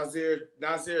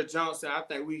Nazir Johnson. I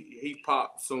think he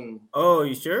popped soon. Oh,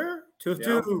 you sure? To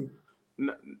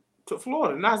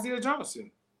Florida, Nazir Johnson.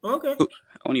 Okay.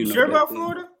 You sure about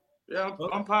Florida? Yeah,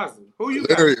 I'm positive. Who you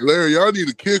Larry, y'all need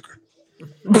a kicker.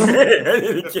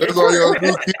 That's all y'all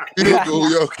do. Kick field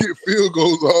goals. Y'all kick field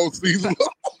goals all season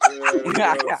long.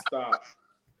 Stop.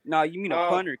 No, you mean a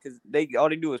punter because all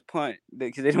they do is punt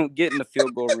because they don't get in the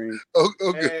field goal ring.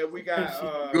 Okay. And we got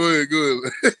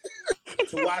good.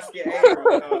 Tawaski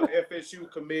Abram,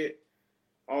 FSU commit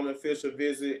on the official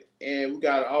visit, and we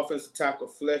got an offensive tackle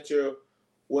Fletcher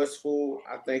Westfall.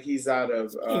 I think he's out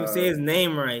of. You can say his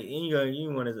name right.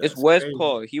 You want to? It's West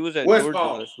Paul. He was at Georgia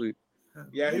last week.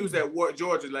 Yeah, he was at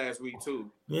Georgia last week too.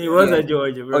 Yeah, he was at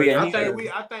Georgia, bro. Oh yeah, I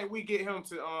think we get him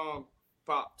to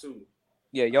pop too.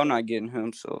 Yeah, y'all not getting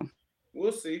him, so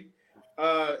we'll see.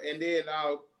 And then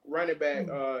our running back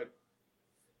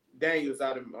Daniels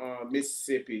out of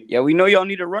Mississippi. Yeah, we know y'all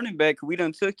need a running back because we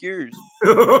done took yours.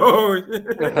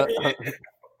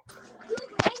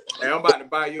 Hey, I'm about to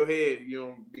buy your head. You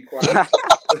don't be quiet.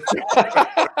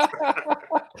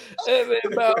 Hey, man,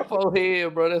 about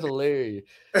head, bro. That's hilarious.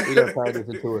 We gonna turn this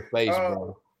into a face,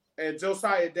 bro. And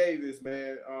Josiah Davis,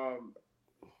 man.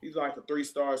 He's like a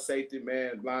 3-star safety,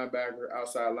 man, linebacker,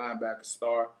 outside linebacker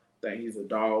star. I think he's a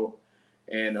dog.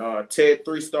 And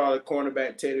 3-star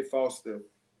cornerback Teddy Foster.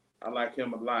 I like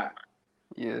him a lot.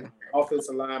 Yeah.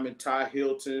 Offensive lineman Ty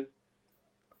Hilton,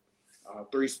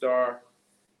 3-star.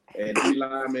 And D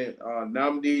lineman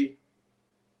Namdi,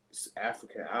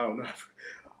 African, I don't know.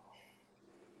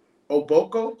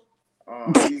 Oboko.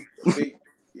 He's big.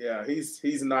 Yeah,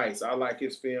 he's nice. I like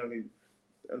his film.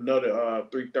 Another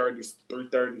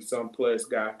 330 some plus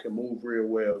guy, can move real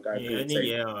well.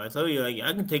 I told you, like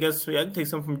I can take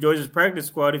some from Georgia's practice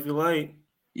squad if you like.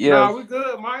 Yeah, nah, we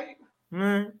good, Mike.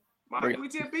 Mm. Mike, we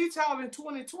just beat y'all in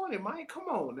 2020, Mike. Come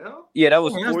on now. Yeah, that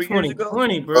was 4 years ago.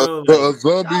 2020, bro. A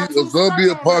zombie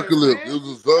apocalypse. It was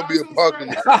a zombie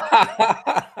apocalypse.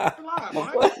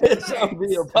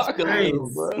 Zombie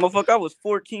apocalypse, bro. Motherfucker, I was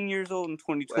 14 years old in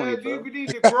 2020. Well, you need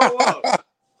to grow up.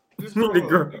 You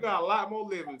got a lot more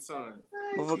living, son.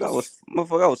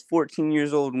 Motherfucker, I was 14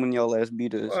 years old when y'all last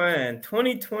beat us. Man,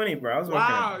 2020, bro. I was working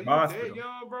at the hospital. You that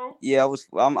young, bro? Yeah,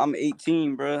 I'm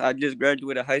 18, bro. I just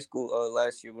graduated high school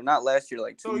last year. Well, not last year,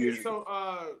 like 2 years ago.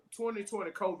 So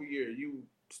 2020 COVID year, you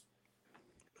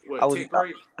what? I was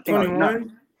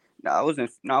 21. I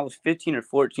was 15 or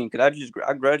 14 because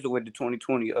I graduated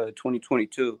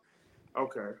 2022.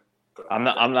 Okay. I'm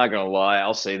not gonna lie.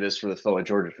 I'll say this for the fellow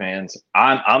Georgia fans.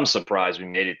 I'm surprised we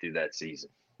made it through that season.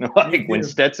 Like when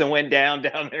Stetson went down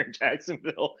there in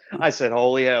Jacksonville, I said,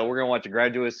 "Holy hell, we're gonna watch a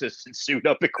graduate assistant suit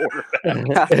up at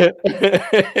quarterback."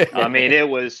 I mean, it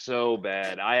was so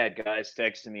bad. I had guys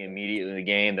texting me immediately in the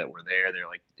game that were there. They're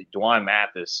like, "Dwan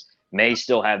Mathis may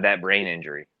still have that brain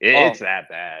injury. It's that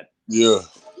bad." Yeah,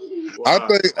 wow.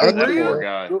 I that poor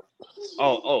guy.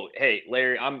 Hey,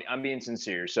 Larry, I'm being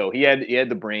sincere. So he had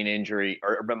the brain injury.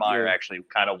 Urban Meyer actually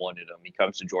kind of wanted him. He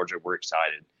comes to Georgia. We're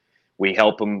excited. We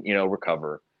help him,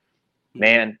 recover.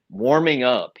 Man, warming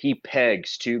up, he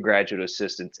pegs 2 graduate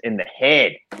assistants in the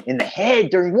head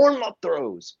during warm-up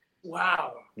throws.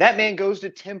 Wow. That man goes to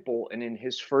Temple, and in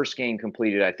his first game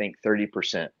completed, I think,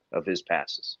 30% of his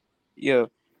passes. Yeah.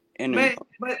 And man,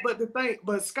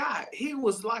 but Scott, he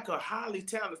was like a highly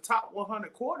talented top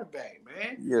 100 quarterback,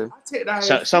 man. Yeah.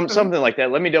 Something like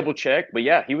that. Let me double check. But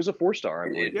yeah, he was a 4-star, I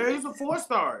believe. Yeah, he was a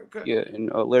 4-star. Yeah,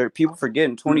 and Larry, people forget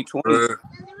in 2020,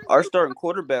 our starting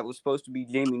quarterback was supposed to be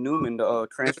Jamie Newman, the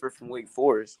transfer from Wake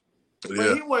Forest.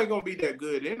 But he wasn't gonna be that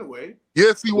good anyway.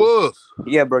 Yes, he was.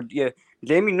 Yeah, bro. Yeah,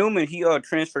 Jamie Newman, he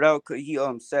transferred out. He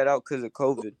sat out because of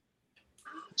COVID.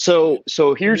 So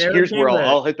here's where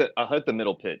I'll hit the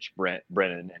middle pitch,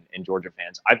 Brennan and Georgia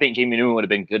fans. I think Jamie Newman would have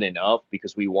been good enough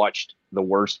because we watched the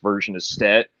worst version of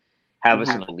Stet have us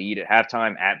in the lead at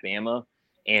halftime at Bama.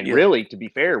 And really, to be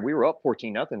fair, we were up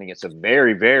 14-0 against a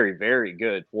very, very, very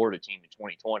good Florida team in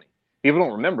 2020. People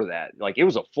don't remember that. Like, it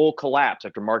was a full collapse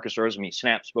after Marcus Rosemary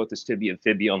snaps both his tibia and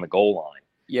fibia on the goal line.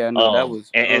 Yeah, no, that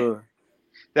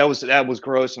was that was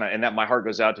gross, and that my heart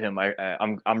goes out to him.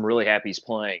 I'm really happy he's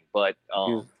playing, but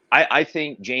I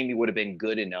think Jamie would have been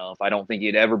good enough. I don't think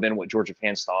he'd ever been what Georgia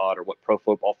fans thought or what Pro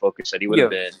Football Focus said he would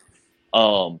have been.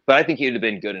 But I think he'd have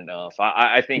been good enough.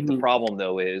 I think the problem,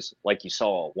 though, is, like you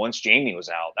saw, once Jamie was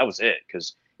out, that was it.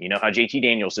 Because you know how JT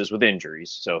Daniels is with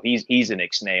injuries. So he's an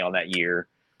ixnay on that year,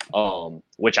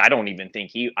 which I don't even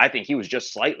think I think he was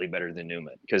just slightly better than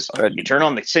Newman. Because you turn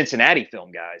on the Cincinnati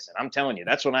film, guys, and I'm telling you,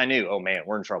 that's when I knew, oh, man,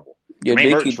 we're in trouble. Yeah,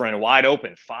 Merton's running wide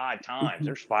open 5 times.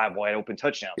 There's 5 wide open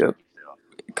touchdowns. Yep.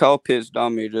 Kyle Pitts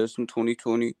dominated us in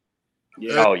 2020.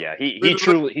 Yeah. Oh yeah, he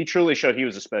truly showed he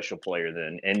was a special player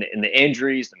then, and the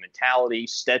injuries, the mentality,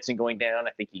 Stetson going down.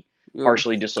 I think he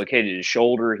partially dislocated his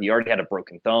shoulder. He already had a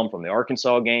broken thumb from the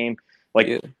Arkansas game.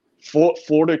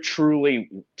 Florida truly,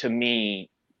 to me,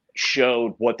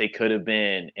 showed what they could have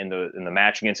been in the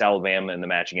match against Alabama and the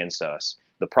match against us.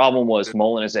 The problem was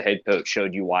Mullen as a head coach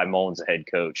showed you why Mullen's a head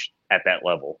coach at that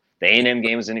level. The A&M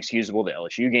game was inexcusable. The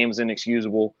LSU game was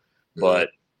inexcusable. But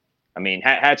I mean,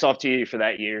 hats off to you for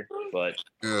that year. But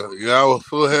yeah, I was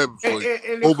so happy for you.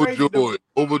 Overjoyed.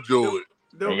 Overjoyed.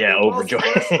 The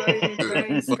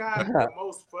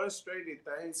most frustrating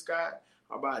thing, Scott,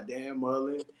 about Dan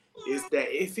Mullen is that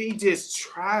if he just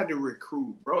tried to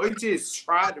recruit, bro, he just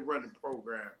tried to run the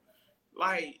program,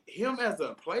 like him as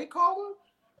a play caller.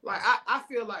 Like I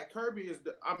feel like Kirby is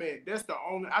that's the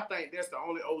only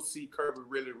OC Kirby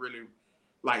really, really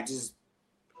like just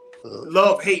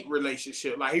love-hate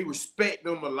relationship. Like he respect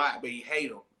them a lot, but he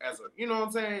hate them as a, you know what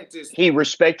I'm saying? He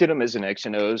respected him as an X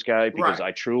and O's guy because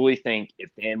I truly think if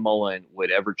Dan Mullen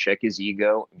would ever check his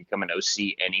ego and become an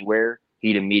OC anywhere,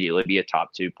 he'd immediately be a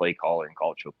top 2 play caller in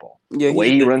college football. Yeah, the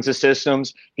way he runs the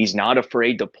systems, he's not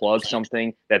afraid to plug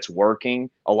something that's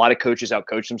working. A lot of coaches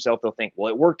outcoach themselves. They'll think,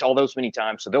 well, it worked all those many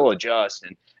times, so they'll adjust,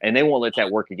 and they won't let that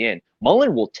work again.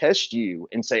 Mullen will test you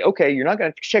and say, okay, you're not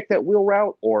going to check that wheel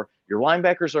route, or your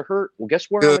linebackers are hurt. Well, guess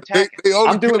where I'm attacking? They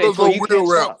only kill us on wheel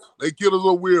routes. They kill us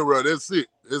on wheel route. That's it.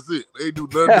 They do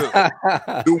nothing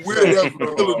else. The wheel routes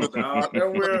are killing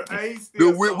us.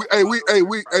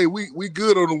 We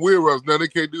good on the wheel routes now. They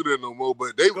can't do that no more.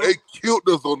 But they killed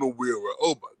us on the wheel route.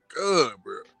 Oh my God,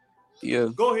 bro. Yeah.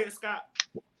 Go ahead, Scott.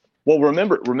 Well,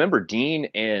 remember Dean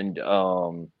and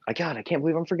I can't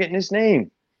believe I'm forgetting his name.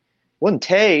 It wasn't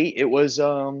Tay. It was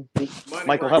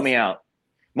Michael. Help me out.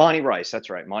 Monty Rice, that's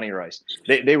right, Monty Rice.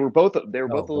 They were both a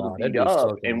little beat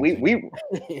up, and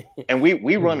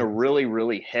we run a really,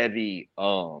 really heavy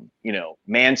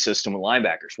man system with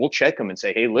linebackers. We'll check them and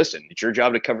say, hey, listen, it's your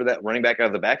job to cover that running back out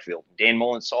of the backfield. Dan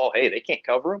Mullen saw, hey, they can't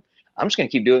cover him. I'm just going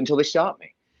to keep doing it until they stop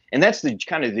me. And that's the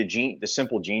kind of the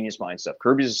simple genius mind stuff.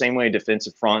 Kirby's the same way,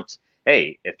 defensive fronts.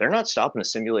 Hey, if they're not stopping a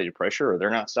simulated pressure or they're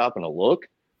not stopping a look,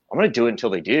 I'm going to do it until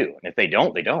they do. And if they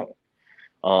don't, they don't.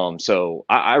 So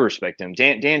I respect him.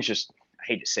 Dan's just, I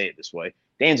hate to say it this way,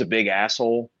 Dan's a big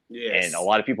asshole. Yes. And a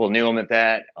lot of people knew him at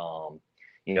that.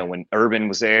 When Urban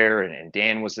was there and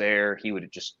Dan was there, he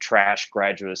would just trash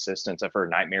graduate assistants. I've heard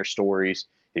nightmare stories.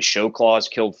 His show clause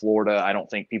killed Florida. I don't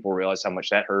think people realize how much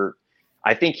that hurt.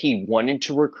 I think he wanted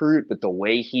to recruit, but the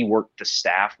way he worked the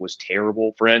staff was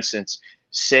terrible. For instance,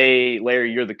 say,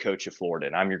 Larry, you're the coach of Florida,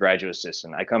 and I'm your graduate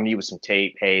assistant. I come to you with some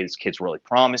tape. Hey, this kid's really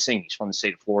promising. He's from the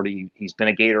state of Florida. He's been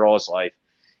a Gator all his life.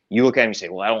 You look at him and say,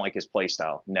 well, I don't like his play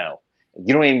style. No,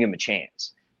 you don't even give him a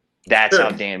chance. That's how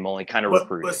Dan Mullen kind of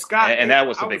recruited. But Scott, and that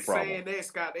was the big problem. Saying that,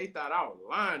 Scott, they thought I was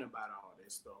lying about all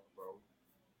this stuff, bro.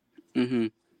 Mm-hmm.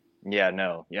 Yeah,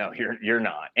 no, you're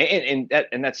not, and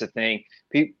that's the thing.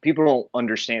 People don't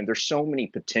understand. There's so many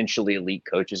potentially elite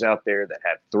coaches out there that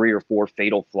have 3 or 4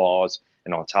 fatal flaws,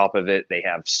 and on top of it, they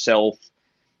have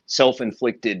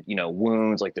self-inflicted,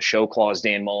 wounds like the show clause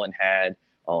Dan Mullen had,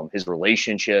 his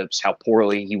relationships, how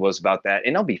poorly he was about that.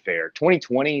 And I'll be fair,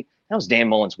 2020, that was Dan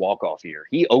Mullen's walk-off year.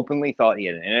 He openly thought he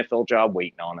had an NFL job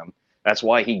waiting on him. That's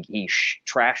why he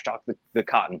trash talked the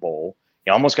Cotton Bowl. He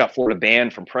almost got Florida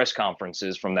banned from press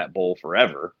conferences from that bowl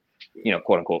forever,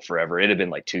 quote unquote forever. It had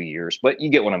been like 2 years, but you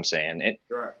get what I'm saying.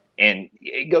 And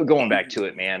going back to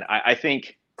it, man, I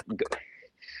think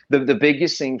the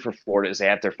biggest thing for Florida is they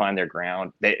have to find their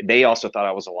ground. They also thought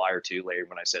I was a liar too, Larry,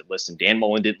 when I said, listen, Dan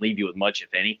Mullen didn't leave you with much,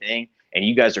 if anything, and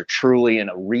you guys are truly in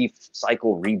a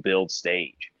recycle, rebuild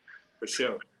stage. For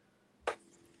sure.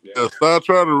 Yeah, stop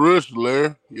trying to rush it,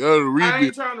 Larry. You got to rebuild. I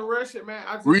ain't trying to rush it, man.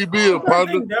 I just rebuild,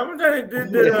 partner. That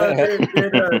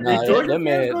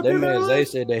man Zay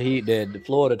said that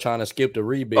Florida trying to skip the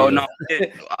rebuild. Oh no,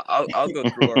 I'll go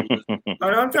through our list.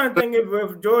 I'm trying to think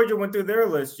if Georgia went through their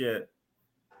list yet.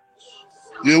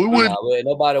 Yeah, we went.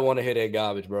 Nobody want to hear that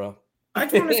garbage, bro. I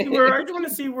just want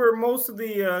to see where most of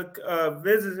the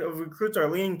visits of recruits are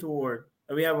leaning toward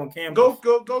that we have on campus.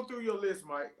 Go through your list,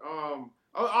 Mike.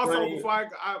 Also, before I'm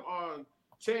on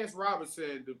Chance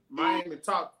Robinson, the Miami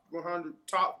top 200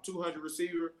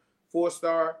 receiver,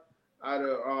 4-star out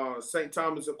of St.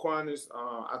 Thomas Aquinas.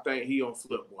 I think he on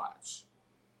flip watch.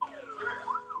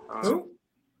 Who?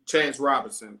 Chance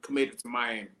Robinson committed to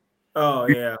Miami. Oh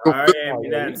yeah, Miami.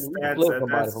 That's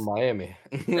from Miami.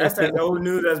 That's that old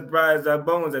news that's bright as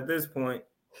Bowens at this point.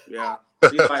 Yeah,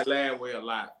 he like Lagway a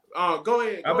lot. Go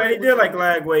ahead. I bet he did like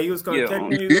Lagway. He was going to take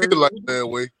me. He did like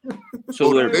Lagway. So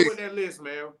let's with that list,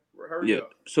 man. Hurry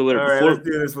up. So all right, let's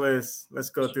do this list. Let's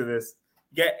go through this.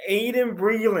 You got Aiden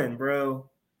Breland, bro.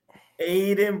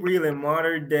 Aiden Breland,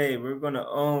 modern day. We're gonna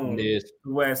own the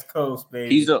West Coast,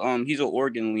 baby. He's a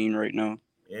Oregon lean right now.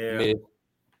 Yeah. Mid.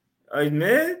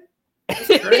 Mid?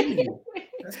 That's crazy.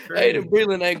 That's crazy. Aiden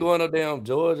Breland ain't going no damn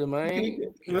Georgia,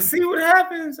 man. We'll see what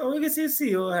happens. So we can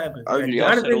see what happens.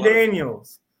 Jonathan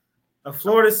Daniels. A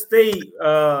Florida State,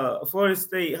 highly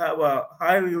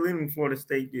leaning Florida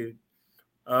State dude.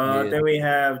 Then we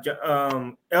have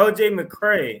LJ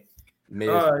McCray.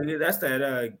 That's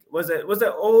that. Was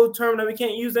that old term that we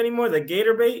can't use anymore? The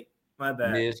gator bait. My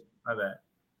bad. That's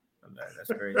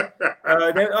great.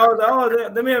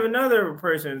 Then we have another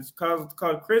person. It's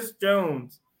called Chris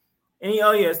Jones. And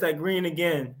it's that green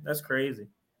again. That's crazy.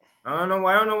 I don't know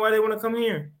why they want to come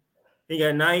here. You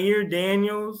got Nair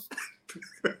Daniels.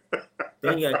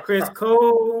 Then you got Chris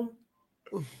Cole.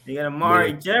 You got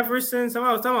Amari Jefferson.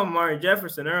 Somebody was talking about Amari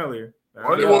Jefferson earlier.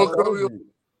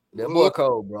 That boy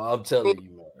Cole, bro. I'm telling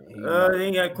you, man.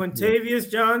 Then you got Quintavious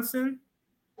Johnson.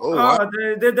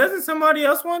 Doesn't somebody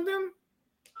else want them?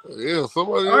 Yeah,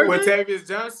 somebody else. Quintavious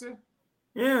Johnson?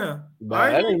 Yeah.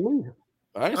 That ain't me.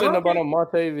 I ain't saying nobody on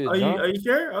Martavious Johnson. Are you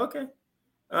sure? Okay.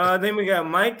 Then we got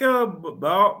Micah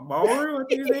Bauer, I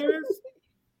think his name is.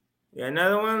 Yeah,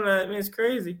 another one. It's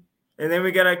crazy. And then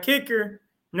we got our kicker,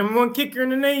 number 1 kicker in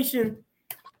the nation,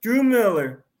 Drew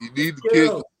Miller. You need the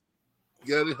kicker.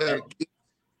 You gotta have a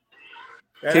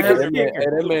kicker.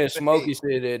 That man Smokey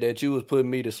said that you was putting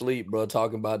me to sleep, bro,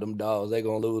 talking about them dogs. They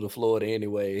gonna lose to Florida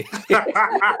anyway.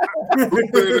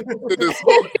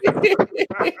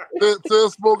 Tell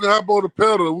Smokey hop on the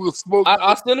pedal. We'll smoke.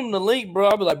 I sent him the link, bro.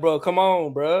 I be like, bro, come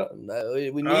on, bro.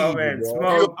 We need you, bro.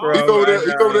 Smoke, bro. He over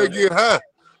there get high.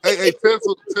 Hey,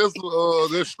 Tesla,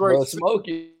 they're straight. Bro,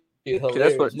 Smokey.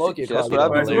 That's what Smokey's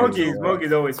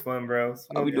always fun, bro.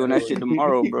 I'll be doing that shit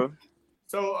tomorrow, bro.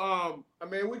 So,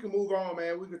 we can move on,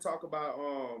 man. We can talk about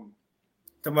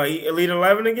Elite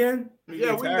 11 again.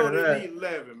 Yeah, we can go to Elite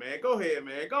 11, man. Go ahead,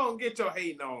 man. Go and get your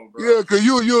hating on, bro. Yeah, because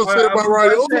you said about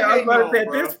right. I was about to say,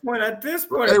 at this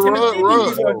point, Tennessee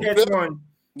DB's gonna catch one.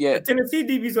 Yeah, Tennessee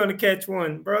DB's gonna catch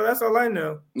one, bro. That's all I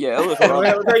know. Yeah, look how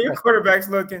your quarterback's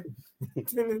looking.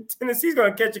 Tennessee's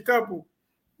gonna catch a couple,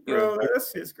 bro. Yeah. That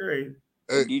shit's crazy.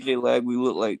 Hey. DJ Lag, we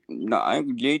look like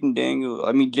Jaden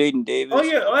Davis. Oh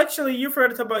yeah, actually, you forgot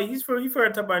to talk about. He forgot to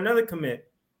talk about another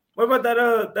commit. What about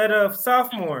that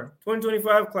sophomore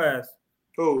 2025 class?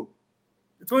 Who?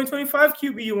 The 2025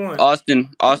 QB you won.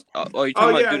 Austin. Oh, you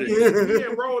talking about? He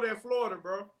enrolled in Florida,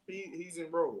 bro. He's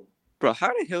enrolled. Bro,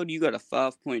 how the hell do you got a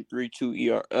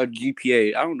 5.32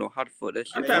 GPA? I don't know how the fuck that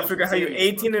shit. I'm trying to figure out how you're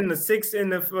 18 in the the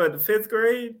 5th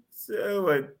grade. So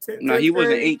what? No, he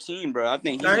wasn't 18, bro. I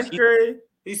think 9th grade.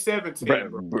 He's 17.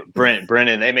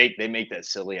 Brennan, they make that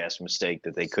silly ass mistake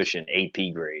that they cushion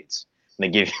AP grades. And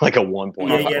they give you like a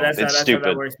 1.5. Yeah, that's how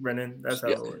that works, Brennan. That's how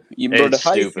it works. Bro, the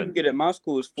highest you can get at my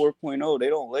school is 4.0. They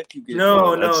don't let you get.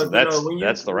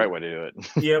 That's the right way to do it.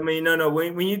 Yeah, I mean, no.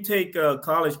 When you take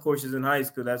college courses in high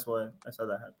school, that's how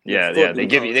that happens. Yeah. They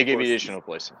give you additional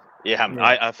places. Yeah,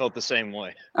 I felt the same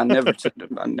way. I never took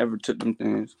them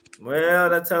things. Well,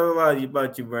 that tells a lot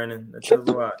about you, Brennan. That tells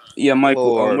a lot. Yeah,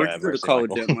 Michael. Where'd you go to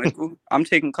college at, Michael? I'm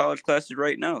taking college classes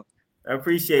right now. I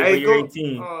appreciate it. You're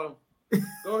 18.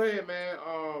 Go ahead, man.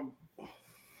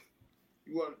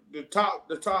 You want the top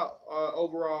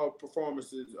overall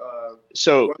performances.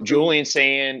 So Julian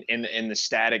saying in the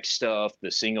static stuff, the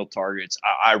single targets,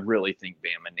 I really think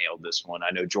Bama nailed this one. I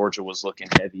know Georgia was looking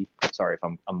heavy. Sorry if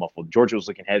I'm muffled. Georgia was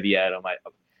looking heavy at him.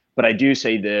 But I do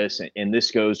say this, and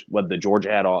this goes what the Georgia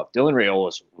hat off. Dylan Raiola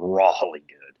is rawly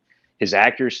good. His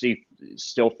accuracy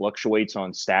still fluctuates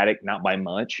on static, not by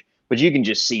much. But you can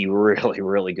just see really,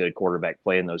 really good quarterback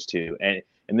play in those two. And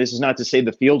this is not to say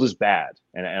the field is bad.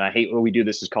 And I hate when we do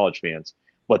this as college fans.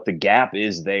 But the gap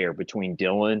is there between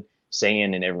Dylan,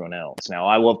 Sayin, and everyone else. Now,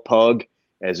 I love Pug.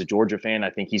 As a Georgia fan,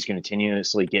 I think he's going to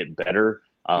continuously get better.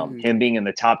 Him being in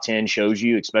the top 10 shows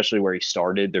you, especially where he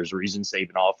started, there's reasons they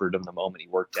even offered him the moment he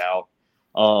worked out.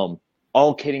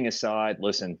 All kidding aside,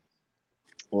 listen,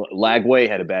 Lagway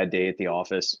had a bad day at the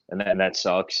office, and that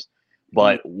sucks.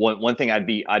 But one thing I'd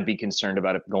be concerned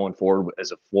about if going forward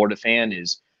as a Florida fan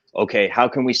is, okay, how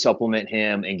can we supplement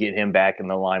him and get him back in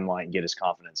the limelight and get his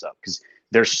confidence up? Because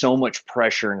there's so much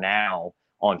pressure now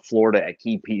on Florida at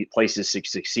key places to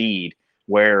succeed,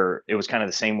 where it was kind of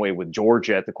the same way with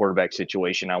Georgia at the quarterback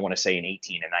situation, I want to say in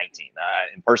 18 and 19.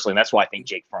 And personally, that's why I think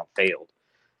Jake Fromm failed.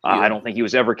 I don't think he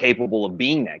was ever capable of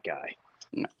being that guy.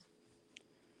 No.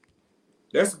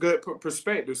 That's a good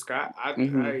perspective, Scott.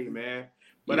 Hey, man.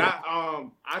 But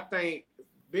I think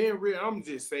being real, I'm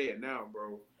just saying now,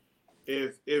 bro.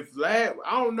 If I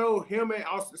don't know him and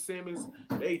Austin Simmons,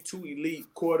 they two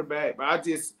elite quarterback. But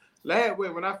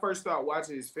when I first started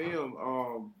watching his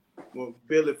film, when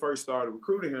Billy first started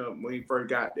recruiting him when he first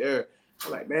got there,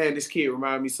 I'm like, man, this kid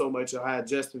reminded me so much of how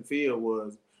Justin Field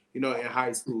was, in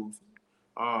high school.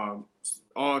 On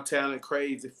talent,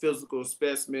 crazy, physical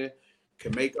specimen,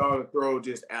 can make all the throw,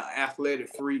 just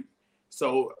athletic freak.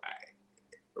 So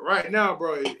right now,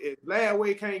 bro, if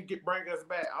Lagway can't bring us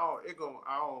back,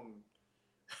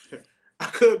 I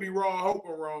could be wrong, hope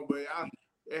I'm wrong, but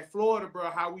at Florida,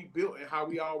 bro, how we built and how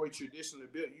we always traditionally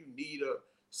built, you need a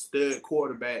stud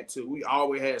quarterback too. We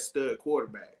always had stud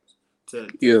quarterbacks to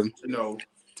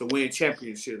win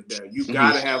championships there. You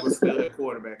gotta have a stud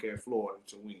quarterback at Florida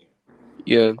to win.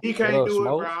 Yeah, he can't do it,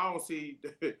 bro. I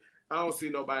don't see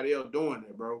nobody else doing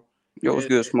it, bro. Yo, what's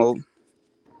good, Smoke?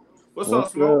 What's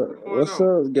up, Smoke? What's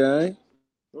up, gang?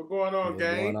 What's going on,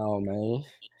 gang? What's going on, man?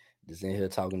 Just in here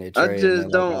talking that trash. I just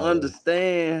don't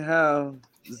understand how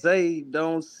Zay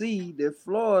don't see that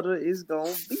Florida is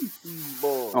gonna beat these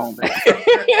boys. Oh, man.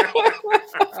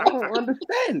 I don't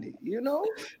understand it,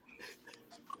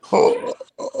 Hold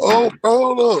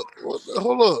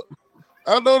up.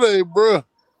 I know they, bro.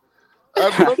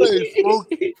 I know they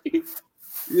smoking.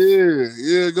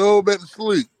 Yeah, go back to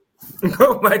sleep.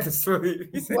 Go back to sleep.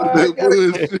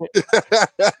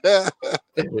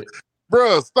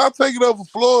 Bro, stop taking over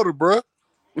Florida, bro.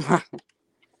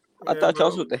 I thought y'all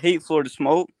was with the hate Florida,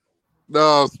 Smoke.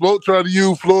 Nah, Smoke trying to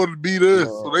use Florida to beat us,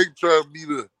 so they can try to beat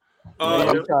us.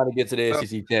 I'm trying to get to the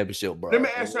SEC championship, bro. Let me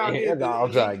ask y'all this.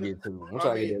 I'm trying to get to. I'm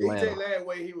trying to get to Atlanta. DJ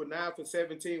Lagway, he was 9 for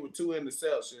 17 with 2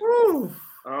 interceptions.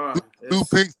 2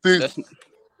 pick six.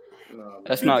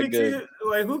 That's not good.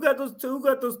 Like, who got those two? Who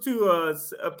got those two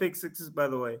pick sixes? By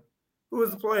the way, who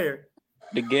was the player?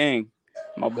 The gang,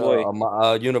 my boy.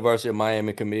 My University of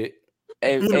Miami commit.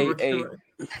 Hey,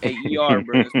 ER,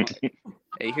 bro.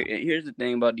 Here's the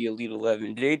thing about the Elite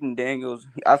 11. Jaden Daniels,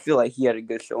 I feel like he had a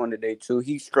good showing today too.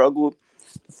 He struggled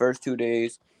the first 2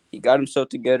 days. He got himself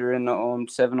together in the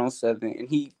 7-on-7, and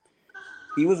he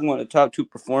was one of the top 2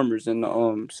 performers in the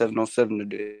 7-on-7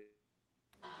 today.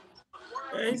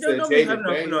 Hey, don't be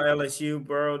having no LSU,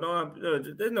 bro.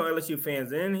 There's no LSU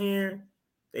fans in here.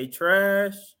 They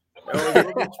trash. They always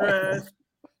looking trash.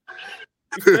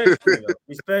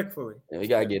 Respectfully. Yeah, we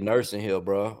gotta get Nurse in here,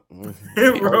 bro.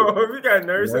 Bro, we got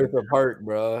Nurse and Perk,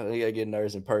 bro. We gotta get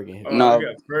Nurse and Perk in here. No, we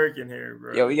got Perk in here,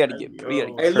 bro. Yeah, we gotta get.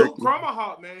 Hey, Luke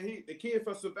Cromahawk, man. The kid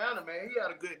from Savannah, man. He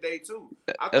had a good day too.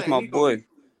 That's my boy.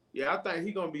 Yeah, I think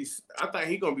he gonna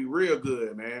be real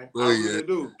good, man. I really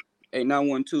do.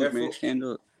 8-9-1-2, man. Stand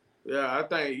up. Yeah, I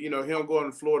think him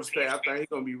going to Florida State. I think he's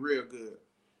gonna be real good.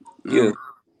 Yeah.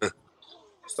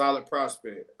 Solid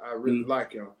prospect. I really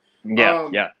like him.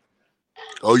 Yeah.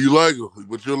 Oh, you like him,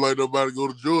 but you don't like nobody to go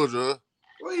to Georgia, huh?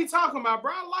 What are you talking about,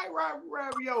 bro? I like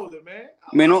ravioli, man.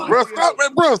 Bro, stop,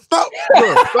 man, bro. Stop,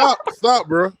 bro. Stop,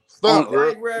 bro. I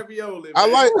like ravioli, man.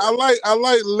 I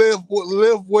like left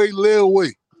way.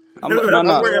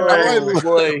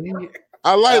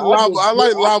 I like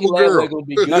lava girl.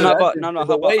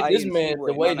 The way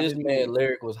this man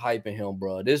Larrick was hyping him,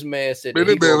 bro. This man said that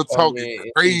he was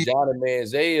talking crazy. Johnny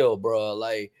Manziel, bro.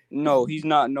 Like, no, he's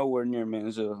not nowhere near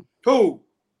Manziel. Who?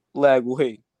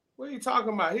 Lagway. What are you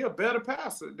talking about? He a better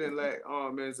passer than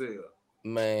Manziel.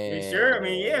 Man, you sure? I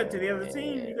mean, yeah. To the other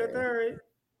team, you got that right.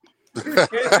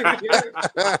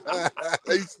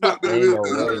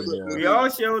 We all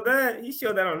showed that. He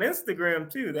showed that on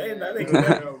Instagram too.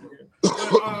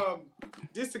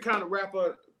 Just to kind of wrap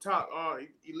up top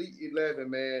Elite 11,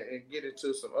 man, and get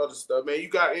into some other stuff, man. You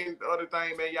got any other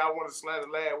thing, man? Y'all want to slander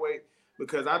Lagway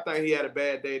because I think he had a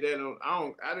bad day. I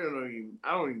don't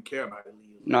even care about it.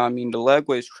 No, I mean the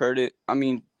Lagway's credit. I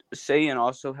mean, Sayan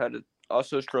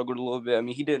also struggled a little bit. I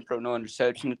mean, he didn't throw no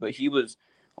interceptions, but he was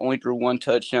only threw one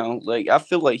touchdown. Like, I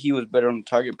feel like he was better on the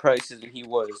target prices than he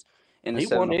was in the 7-7.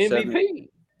 He won the MVP.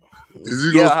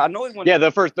 Yeah, I know he won. Yeah, the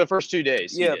first 2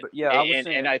 days. Yeah, but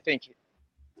and I think,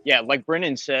 like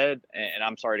Brennan said, and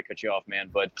I'm sorry to cut you off, man,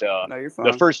 but no, you're fine.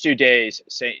 The first 2 days,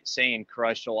 Sayan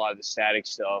crushed a lot of the static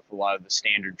stuff, a lot of the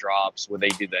standard drops where they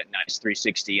do that nice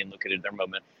 360 and look at their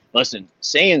movement. Listen,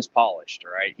 Sayan's polished,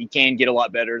 all right? He can get a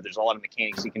lot better. There's a lot of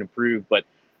mechanics he can improve, but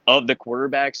of the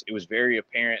quarterbacks, it was very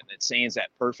apparent that Sayan's that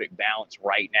perfect balance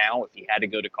right now. If he had to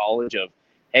go to college of,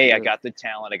 hey, I got the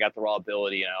talent, I got the raw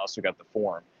ability, and I also got the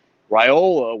form.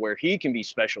 Raiola, where he can be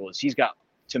special, is he's got,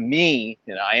 to me,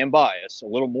 and I am biased, a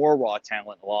little more raw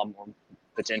talent, a lot more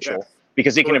potential,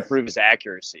 because he can improve his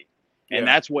accuracy. And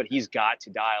that's what he's got to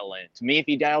dial in. To me, if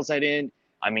he dials that in,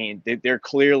 I mean, they're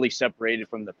clearly separated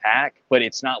from the pack, but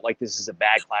it's not like this is a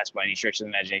bad class by any stretch of the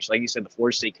imagination. Like you said, the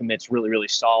Florida State commit's really, really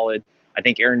solid. I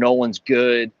think Aaron Nolan's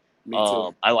good. Me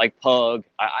too. I like Pug.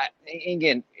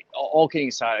 Again, all kidding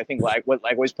aside, I think what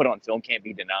Lagway's put on film can't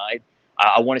be denied.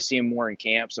 I want to see him more in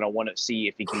camps, and I want to see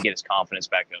if he can get his confidence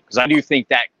back up, because I do think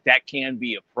that can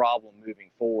be a problem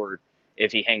moving forward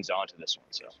if he hangs on to this one.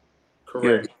 So,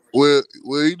 correct. Well,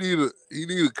 he need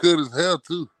to cut his hair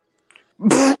too.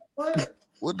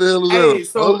 What the hell is that? Hey,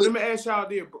 so let me ask y'all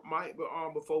this, Mike,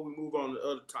 before we move on to the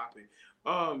other topic.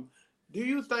 Do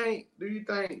you think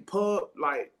Pug,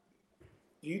 like,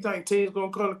 do you think teams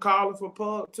gonna come to calling for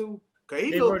Pug too?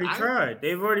 They've already tried.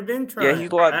 They've already been trying. Yeah,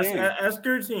 he's locked in. Ask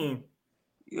your team.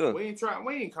 Yeah. We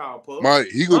ain't called Pug. Mike,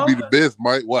 he gonna be the best.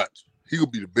 Mike, watch. He gonna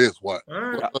be the best. Watch. All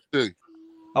right. I'll tell you.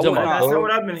 That's not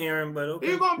what I've been hearing, but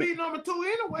okay. He gonna be number 2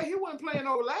 anyway. He wasn't playing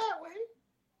over Lagway.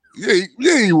 Yeah,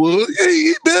 he was. Yeah,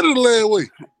 he better than Lagway.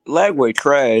 Lagway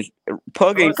trash.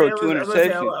 Pug ain't throw 2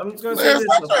 interceptions. I'm just gonna say this.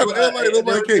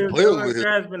 Nobody can't play with him.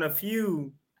 There's been a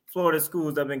few Florida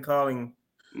schools that have been calling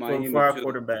for our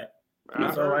quarterback.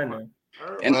 That's all I know.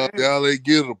 Y'all ain't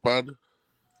get him, partner.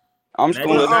 I'm just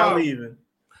gonna leaving.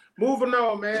 Moving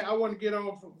on, man. I want to get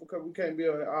on because we can't be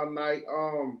on all night.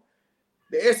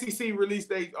 The SEC released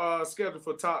their schedule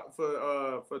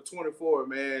for 24,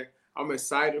 man. I'm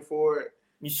excited for it.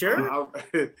 You sure? I'm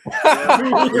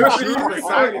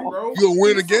excited, bro. You gonna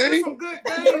win a game? Some good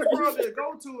games, bro, to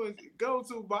go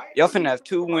to, Mike. Y'all finna have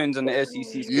 2 wins in the SEC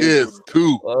schedule. Yes,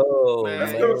 2. Oh, man.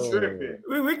 Let's go tripping.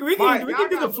 We can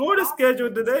do the Florida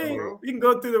schedule today. We can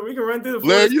run through the Florida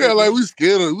Larry, you act like we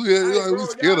scared of we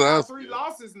scared of us. 3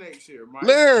 losses next year, Mike.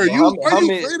 Larry, why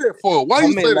you say that for? Why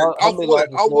you say that? How many losses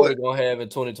Florida gonna have in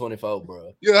 2024,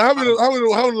 bro? Yeah, how many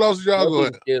losses y'all gonna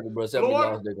have? Bro, how many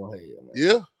losses they gonna have?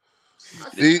 Yeah.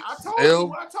 I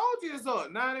told you it's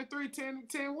up 9-3,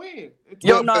 10 win.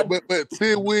 But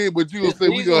 10 win, but you gonna say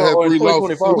we gonna have 3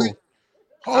 losses.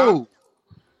 So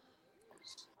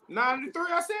 9-3.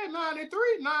 I said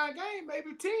 9-3, 9 games,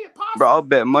 maybe 10 possible. Bro, I'll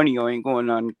bet money you ain't going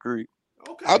 9-3.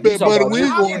 Okay. I bet money we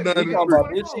ain't going 9-3. You talking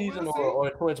about this season or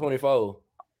 2024?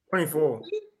 24.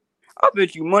 I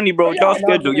bet you money, bro. Y'all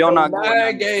schedule, y'all not going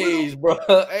 9 games, bro.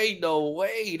 Ain't no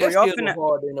way. That's still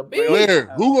harder than a bitch. Larry,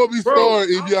 who gonna be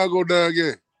starting if y'all go 9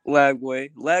 games? Lagway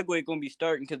gonna be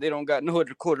starting because they don't got no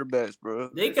other quarterbacks, bro.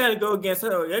 They gotta go against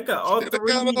her. They got all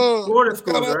three Florida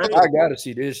schools, right? I gotta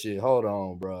see this shit. Hold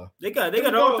on, bro. They got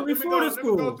all three Florida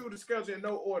schools. Let me go through the schedule in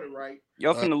no order, right?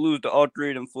 Y'all finna lose to all three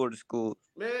of them Florida schools.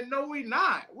 Man, no, we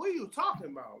not. What are you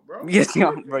talking about, bro? Yes,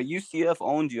 bro. UCF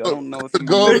owns you. I don't know if you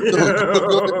go.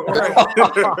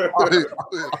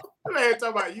 Man, talking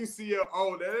about UCF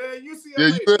owned that. UCF.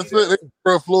 Yeah, UCF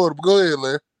from Florida. Go ahead,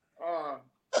 Larry.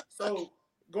 So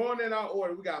going in our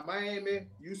order, we got Miami,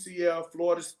 UCF,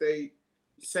 Florida State,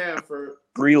 Sanford.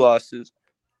 3 losses.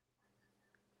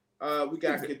 We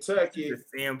got Kentucky,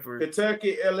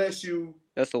 LSU.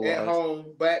 That's a loss. At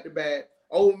home, back to back.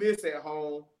 Ole Miss at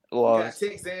home. We got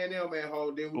Texas A&M at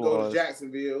home. Then we go to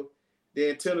Jacksonville.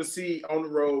 Then Tennessee on the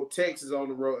road, Texas on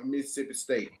the road, and Mississippi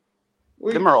State.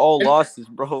 Them are all losses,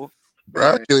 bro.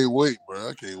 I can't wait, bro.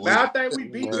 I can't wait. Man, I think we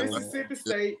beat Mississippi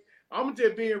State. I'm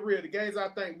just being real. The games I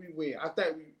think we win. I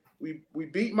think we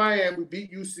beat Miami. We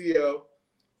beat UCL.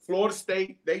 Florida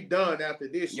State, they done after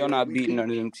this. Y'all not beating none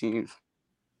of them teams.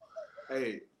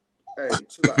 Hey,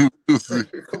 chill out.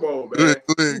 Come on, man.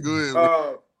 Go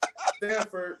ahead.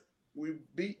 Stanford, we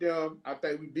beat them. I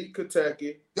think we beat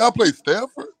Kentucky. Y'all play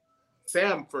Stanford?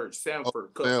 Sanford.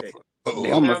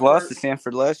 They almost lost to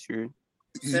Sanford last year.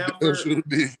 Sanford.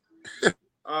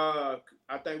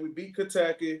 I think we beat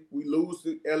Kentucky. We lose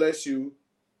to LSU.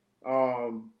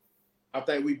 I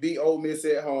think we beat Ole Miss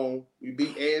at home. We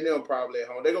beat A&M probably at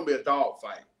home. They're gonna be a dog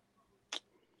fight.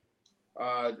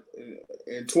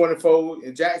 In 24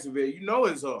 in Jacksonville, you know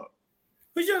it's up.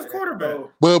 Who's your quarterback?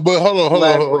 But hold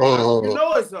on. You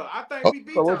know it's up. I think we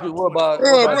beat. So what about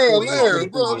Larry?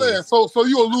 So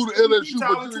you gonna lose to LSU,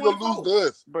 but you ain't gonna lose to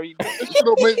us. Bro, this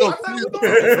don't make no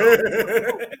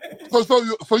sense.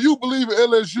 So you believe in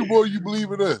LSU more than you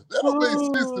believe in us? That don't make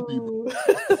sense to me.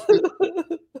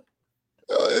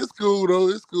 It's cool though.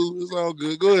 It's cool. It's all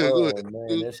good. Go ahead.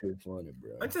 Man, that shit funny,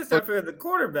 bro. I just have for the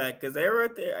quarterback because they're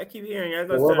right there. I keep hearing.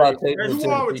 What about Texas? Who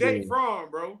on with Jake Fromm,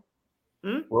 bro?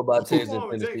 What about Texas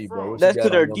and Tennessee, bro? That's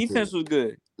because our defense was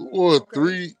good. What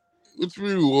 3? What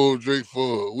 3 we won Drake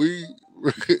for?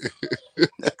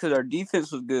 That's because our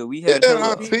defense was good. We had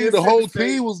our team. The whole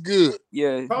team was good.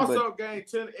 Yeah. Toss-up game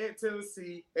at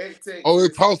Tennessee. At Texas. Oh,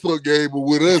 it's toss-up game, but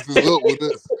with us, it's up with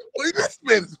us. Wait, this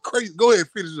man is crazy. Go ahead,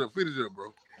 finish up,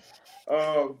 bro.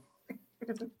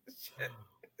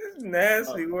 It's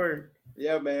nasty work.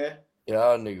 Yeah, man.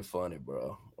 Y'all nigga funny,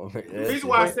 bro. The reason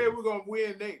why I said we're gonna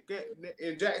win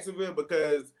in Jacksonville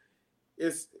because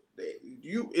it's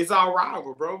our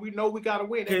rival, bro. We know we gotta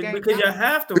win that game because you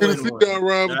have to win. You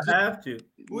have to.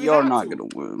 Y'all not gonna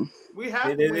win. We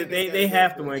have to win. They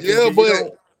have to win. Yeah, but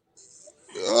I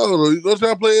don't know. Don't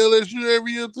y'all play LSU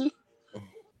every year too?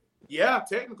 Yeah,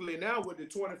 technically now with the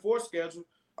 24 schedule.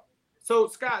 So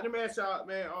Scott, let me ask y'all,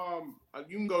 man.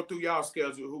 You can go through y'all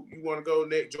schedule. Who you want to go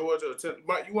next, Georgia or Tennessee?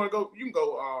 But you want to go? You can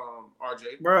go,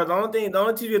 RJ. Bro, the only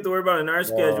team you have to worry about in our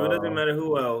schedule, it doesn't matter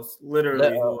who else. Literally,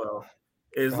 who else?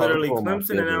 It's literally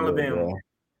Clemson and Alabama.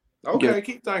 Okay,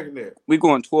 keep thinking that. We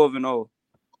going 12-0.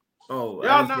 Oh,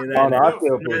 y'all I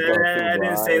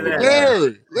didn't say that.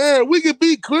 Larry, we can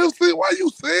beat Clemson. Why you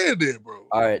saying that, bro?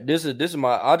 All right, this is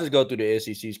my. I'll just go through the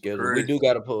SEC schedule. Great. We do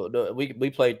got to put. We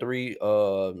played 3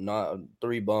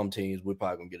 bum teams. We're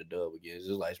probably gonna get a dub again. It's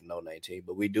like some no-name team,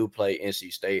 but we do play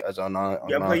NC State as our non.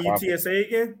 Y'all play UTSA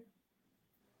again?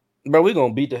 Bro, we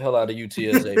gonna beat the hell out of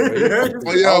UTSA, bro.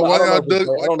 Why y'all dug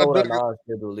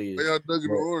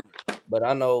in Oregon? But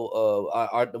I know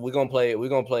we're gonna play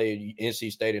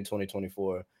NC State in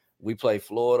 2024. We play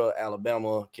Florida,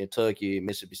 Alabama, Kentucky,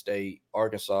 Mississippi State,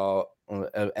 Arkansas,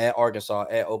 at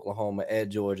Oklahoma, at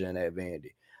Georgia, and at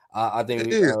Vandy. I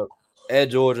think at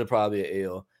Georgia probably an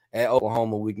L. At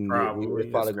Oklahoma, we can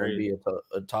it's probably gonna be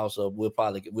a toss up. We're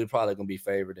probably gonna be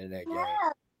favored in that game.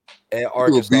 At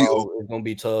Arkansas, it's gonna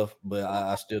be tough, but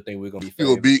I still think we're gonna be favored.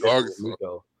 You'll beat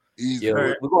Arkansas. Easy.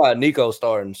 Yeah, we're gonna have Nico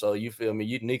starting, so you feel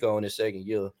me? Nico in his second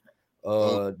year.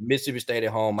 Mississippi State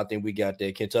at home, I think we got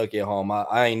that. Kentucky at home,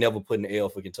 I ain't never putting the L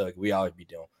for Kentucky. We always beat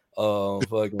them.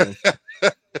 Fucking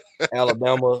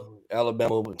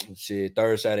Alabama, shit.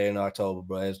 Third Saturday in October,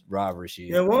 bro. It's rivalry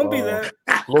shit. It won't be that.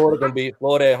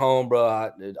 Florida at home,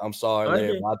 bro. I'm sorry,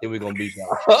 Larry, but I think we're gonna beat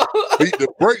y'all. Beat the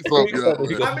brakes off y'all.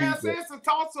 I mean, I said it's a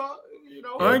toss up. You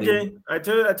know. Okay, I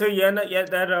told you not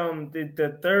yet that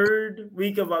the third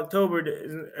week of October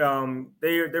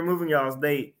they're moving y'all's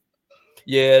date.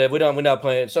 Yeah, we're not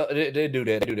playing. So they do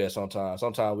that. They do that sometimes.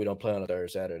 Sometimes we don't play on the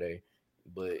third Saturday.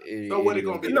 But what it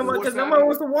gonna be? Because nobody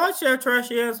wants to watch that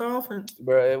trashy ass offense.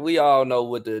 Bro, we all know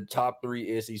what the top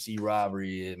 3 SEC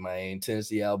rivalry is, man.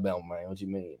 Tennessee, Alabama, man. What you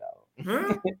mean,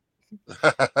 dog?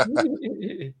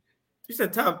 You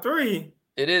said top 3.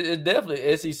 It is. It's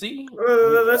definitely SEC.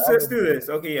 Let's do this.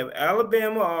 Okay, you have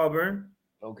Alabama, Auburn.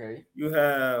 Okay. You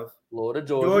have Florida,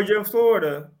 Georgia, and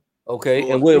Florida. Okay,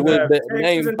 Florida. and what You have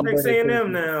name Texas and Texas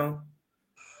A&M now.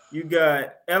 You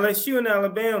got LSU and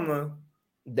Alabama.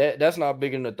 That's not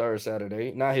bigger than the third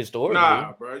Saturday. Not historically.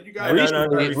 Nah, bro. You got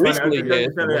recently, yes,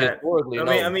 but historically,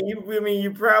 I mean,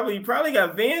 you probably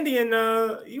got Vandy and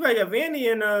you got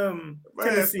Vandy and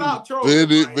Tennessee. Stop trolling.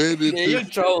 Vandy, yeah, you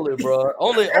trolling, bro.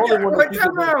 Only one.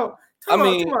 Come out.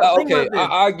 Okay,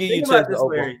 I'll give you Texas,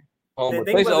 Oklahoma.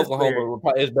 Texas, Oklahoma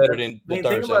is better than the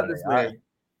third Saturday.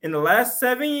 In the last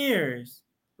 7 years,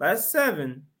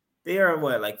 they are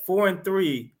like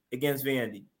 4-3 against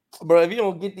Vandy. Bro, if you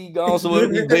don't get these guys some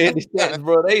of these Vandy stats,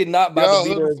 bro, they not about to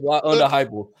beat us under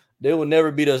hyper. They will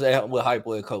never beat us with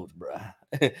hyper as coach, bro.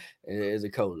 As a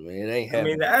coach, man, it ain't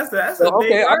happening. I mean, that's so,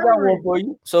 okay. I got one for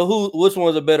you. So, which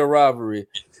one's a better rivalry?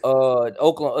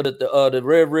 Oakland, the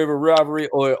Red River rivalry,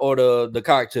 or the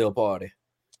cocktail party?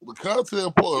 The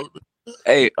cocktail party.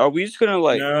 Hey, are we just gonna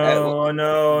like? No, I'm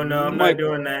not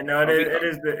doing that. No,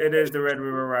 it is the Red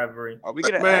River rivalry. Are we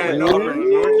gonna? Man, no, I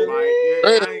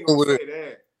ain't gonna say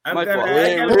that.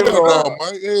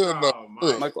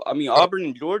 Michael, I mean, Auburn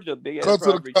and Georgia, big ass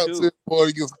rivalry too. Party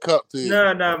against the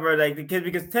cocktail. No, bro. Like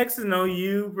because Texas and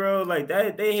OU, bro, like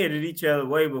that they hated each other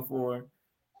way before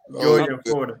Georgia and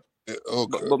Florida.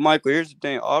 Okay. But Michael, here's the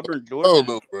thing: Auburn,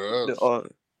 Georgia. Bro.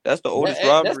 That's the oldest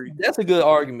rivalry. That's a good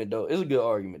argument, though. It's a good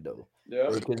argument, though. Yeah.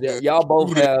 Because y'all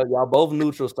both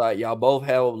neutral site. Y'all both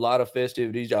have a lot of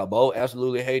festivities. Y'all both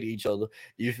absolutely hate each other.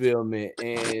 You feel me?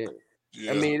 And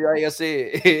I mean, like I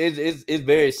said, it's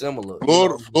very similar.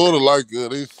 Florida like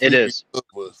good. It is.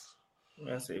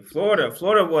 I say Florida.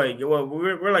 What?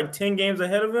 We're like 10 games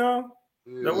ahead of y'all.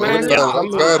 I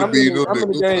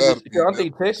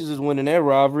think Texas is winning that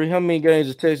rivalry. How many games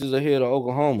is Texas ahead of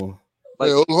Oklahoma?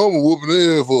 Oklahoma whooping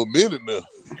their for a minute now.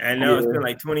 I know it's been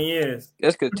like 20 years.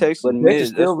 That's because Texas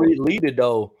still lead it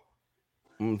though.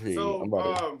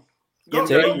 So,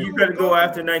 you got to go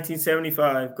after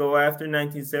 1975. Go after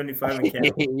 1975 and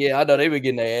count. Yeah, I know they were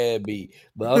getting their ass beat,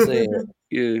 but I'm saying,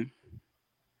 yeah,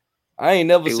 I ain't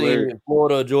never seen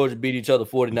Florida or Georgia beat each other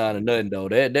 49-0 though.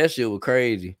 That shit was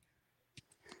crazy.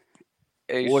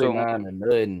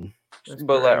 49-0.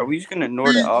 But like, are we just gonna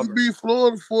ignore that Auburn? Beat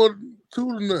Florida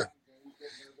 42-0.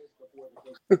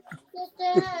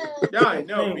 Y'all ain't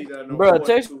never beat that. Bro,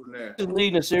 Texas is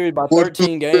leading the series by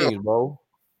 13 games, bro.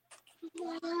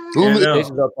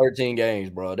 Texas up 13 games,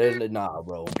 bro.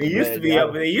 Bro. It used to be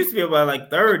up. It used to be about like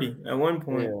 30 at one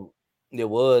point. Yeah, it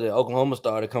was. Oklahoma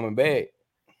started coming back.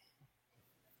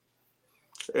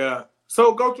 Yeah.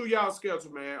 So go through y'all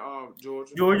schedule, man.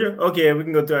 Georgia. Okay, we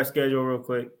can go through our schedule real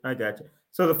quick. I got you.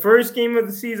 So the first game of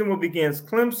the season will be against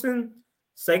Clemson.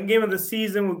 Second game of the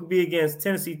season will be against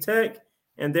Tennessee Tech.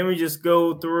 And then we just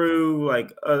go through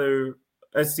like other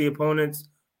SC opponents.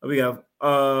 We have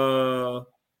home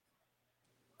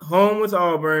with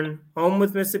Auburn, home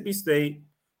with Mississippi State,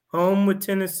 home with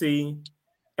Tennessee,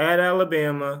 at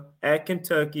Alabama, at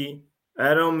Kentucky,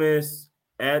 at Ole Miss,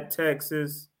 at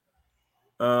Texas.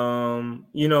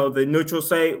 The neutral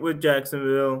site with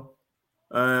Jacksonville,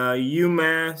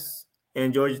 UMass,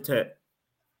 and Georgia Tech.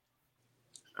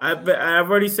 I've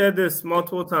already said this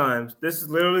multiple times. This is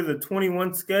literally the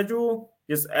 21 schedule,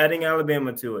 just adding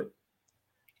Alabama to it.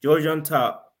 Georgia on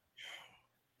top.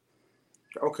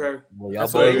 Okay. Well, y'all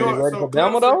gonna be ready for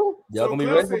Bama though? Y'all gonna be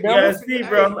ready for Bama? Yeah, see,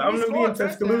 bro. I'm gonna be in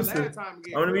Tuscaloosa.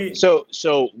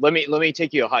 So let me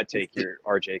take you a hot take here,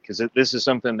 RJ, because this is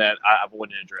something that I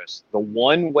wanted to address. The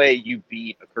one way you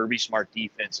beat a Kirby Smart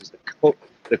defense is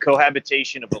the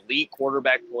cohabitation of elite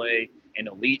quarterback play and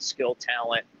elite skill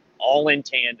talent, all in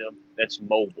tandem. That's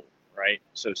mobile, right?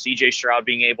 So CJ Stroud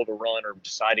being able to run or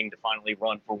deciding to finally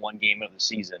run for one game of the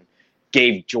season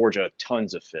gave Georgia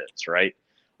tons of fits, right?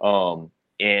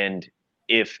 And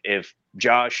if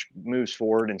Josh moves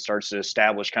forward and starts to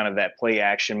establish kind of that play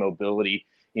action mobility,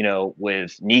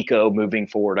 with Nico moving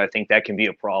forward, I think that can be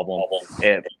a problem.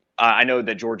 I know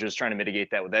that Georgia is trying to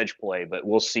mitigate that with edge play, but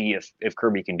we'll see if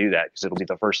Kirby can do that because it'll be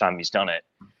the first time he's done it.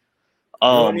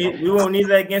 We won't need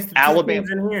that against the Alabama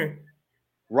in here.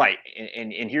 Right.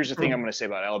 And here's the thing I'm going to say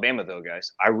about Alabama, though,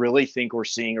 guys. I really think we're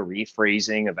seeing a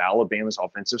rephrasing of Alabama's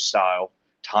offensive style.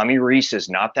 Tommy Rees is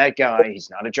not that guy.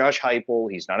 He's not a Josh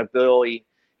Heupel. He's not a Billy.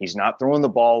 He's not throwing the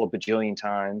ball a bajillion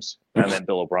times. I meant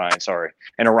Bill O'Brien, sorry.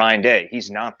 And a Ryan Day. He's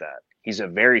not that. He's a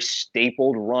very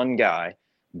stapled run guy.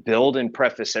 Build and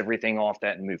preface everything off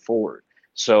that and move forward.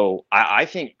 So I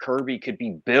think Kirby could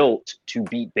be built to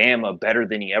beat Bama better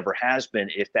than he ever has been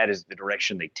if that is the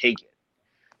direction they take it.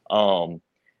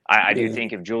 I do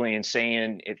think if Julian's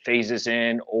saying it phases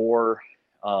in, or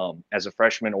as a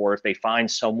freshman, or if they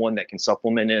find someone that can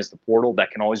supplement it as the portal,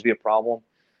 that can always be a problem.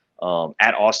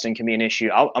 At Austin can be an issue.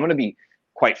 I'm going to be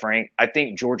quite frank. I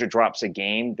think Georgia drops a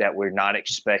game that we're not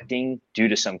expecting due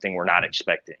to something we're not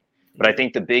expecting. But I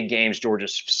think the big games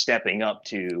Georgia's stepping up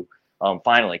to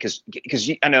finally,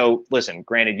 because I know, listen,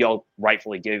 granted, y'all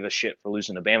rightfully gave us shit for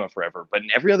losing to Bama forever, but in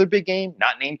every other big game,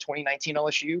 not named 2019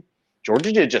 LSU,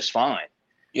 Georgia did just fine.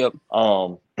 Yep.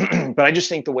 But I just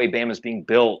think the way Bama's being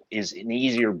built is an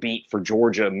easier beat for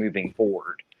Georgia moving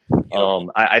forward. Yep.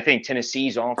 I think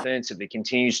Tennessee's offense, if it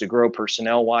continues to grow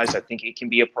personnel-wise, I think it can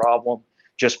be a problem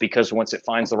just because once it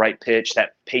finds the right pitch,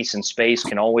 that pace and space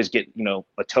can always get,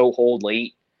 a toe hold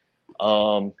late.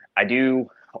 I do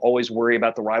always worry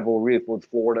about the rivalry with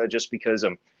Florida just because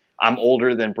I'm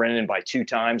older than Brennan by 2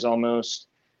 times almost.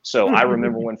 So I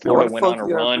remember when Florida went on a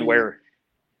run where –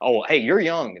 oh, hey, you're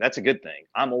young. That's a good thing.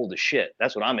 I'm old as shit.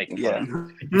 That's what I'm making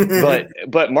fun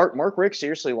of. But Mark Richt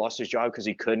seriously lost his job because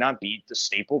he could not beat the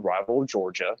staple rival of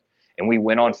Georgia. And we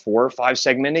went on 4 or 5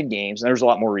 segmented games. And there's a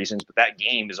lot more reasons, but that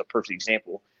game is a perfect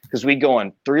example because we'd go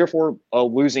on 3 or 4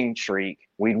 losing streak.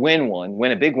 We'd win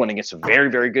a big one against a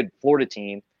very, very good Florida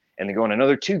team. And then go on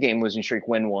another 2-game losing streak,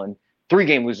 win one,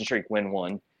 3-game losing streak, win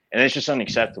one. And it's just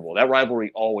unacceptable. That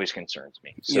rivalry always concerns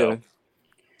me. So. Yeah.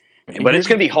 But it's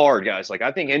going to be hard, guys. Like,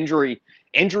 I think injury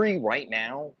right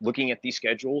now, looking at these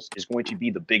schedules, is going to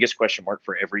be the biggest question mark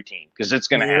for every team because it's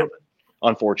going to happen,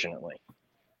 unfortunately.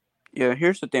 Yeah,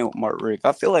 here's the thing with Mark Richt.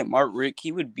 I feel like Mark Richt,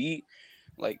 he would beat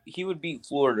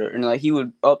Florida, and he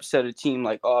would upset a team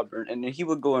like Auburn, and then he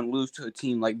would go and lose to a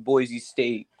team like Boise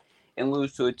State, and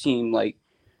lose to a team like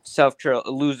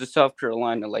lose to South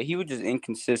Carolina. He was just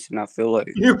inconsistent, I feel like.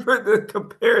 You put the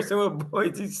comparison with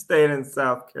Boise State and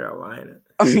South Carolina.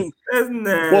 I mean, that's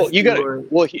nasty. Well, you got to.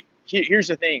 Well, here's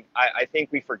the thing. I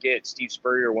think we forget Steve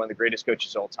Spurrier, one of the greatest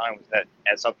coaches of all time, was that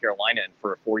at South Carolina, and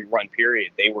for a 4-run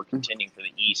period, they were contending for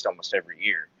the East almost every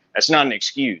year. That's not an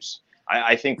excuse.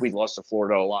 I think we lost to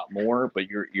Florida a lot more, but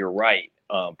you're right,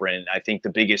 Brennan. I think the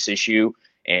biggest issue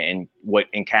and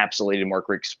what encapsulated Mark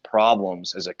Richt's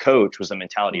problems as a coach was the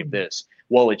mentality of this.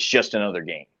 Well, it's just another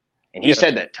game. And he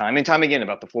said that time and time again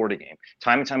about the Florida game,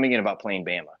 time and time again about playing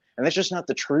Bama. And that's just not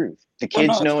the truth. The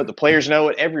kids know it. The players know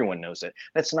it. Everyone knows it.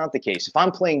 That's not the case. If I'm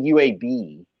playing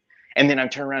UAB and then I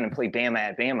turn around and play Bama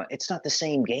at Bama, it's not the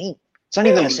same game. It's not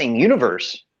even the same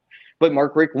universe. But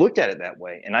Mark Richt looked at it that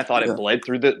way. And I thought it bled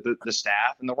through the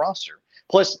staff and the roster.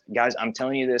 Plus, guys, I'm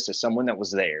telling you this as someone that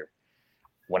was there.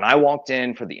 When I walked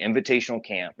in for the invitational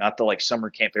camp, not the summer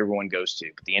camp everyone goes to,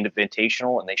 but the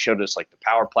invitational, and they showed us the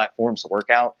power platforms to work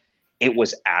out, it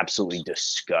was absolutely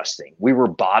disgusting. We were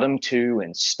bottom 2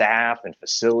 in staff and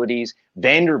facilities.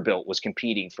 Vanderbilt was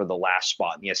competing for the last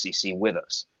spot in the SEC with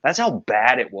us. That's how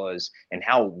bad it was and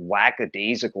how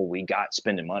lackadaisical we got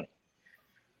spending money.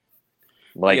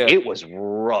 It was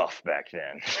rough back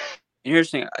then.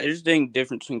 Here's the thing. I just think the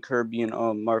difference between Kirby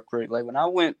and Mark Richt.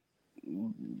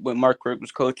 When Mark Richt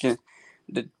was coaching,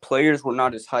 the players were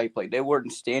not as hyped. They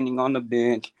weren't standing on the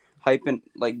bench, hyping,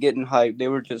 getting hyped. They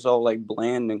were just all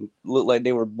bland and looked like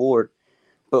they were bored.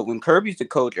 But when Kirby's the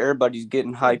coach, everybody's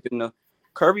getting hyped, and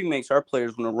Kirby makes our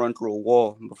players want to run through a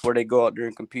wall before they go out there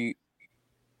and compete.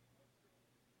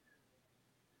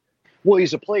 Well,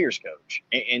 he's a player's coach.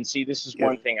 And see, this is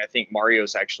one thing I think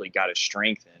Mario's actually got to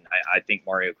strengthen. I think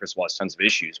Mario Cristobal has tons of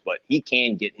issues, but he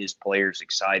can get his players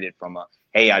excited from a,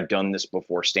 hey, I've done this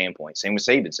before standpoint. Same with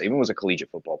Saban. Saban was a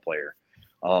collegiate football player.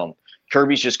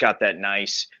 Kirby's just got that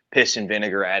nice piss and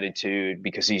vinegar attitude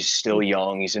because he's still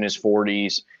young. He's in his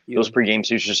 40s. Yeah. Those pregame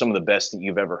speeches are some of the best that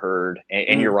you've ever heard.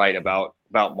 And you're right about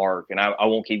Mark. And I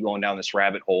won't keep going down this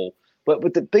rabbit hole.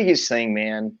 But the biggest thing,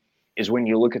 man, is when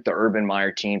you look at the Urban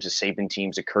Meyer teams, the Saban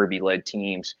teams, the Kirby-led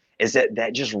teams, is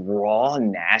that just raw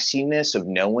nastiness of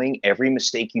knowing every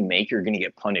mistake you make, you're going to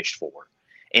get punished for.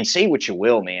 And say what you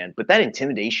will, man, but that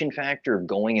intimidation factor of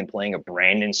going and playing a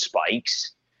Brandon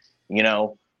Spikes, a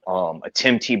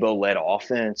Tim Tebow-led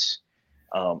offense.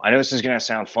 I know this is going to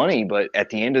sound funny, but at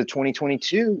the end of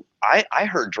 2022, I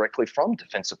heard directly from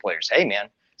defensive players, hey, man,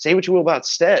 say what you will about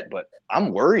Stead, but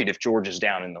I'm worried if George is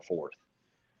down in the 4th.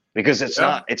 Because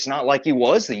it's not like he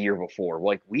was the year before.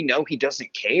 We know he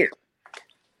doesn't care.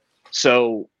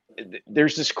 So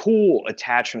there's this cool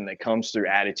attachment that comes through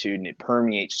attitude, and it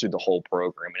permeates through the whole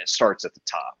program, and it starts at the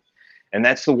top. And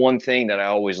that's the one thing that I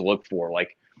always look for.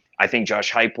 I think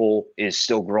Josh Heupel is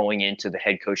still growing into the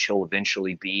head coach he'll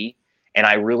eventually be. And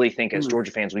I really think as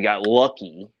Georgia fans, we got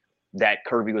lucky that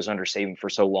Kirby was under Saban for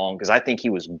so long because I think he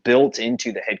was built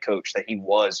into the head coach that he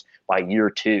was by year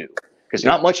 2. Because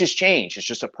not much has changed. It's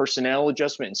just a personnel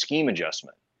adjustment and scheme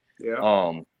adjustment.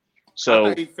 Yeah. So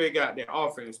I think he figured out the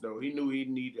offense though. He knew he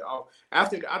needed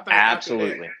after.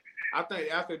 Absolutely. I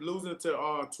think after losing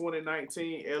to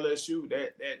 2019 LSU,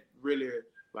 that really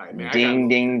like man.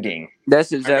 Ding.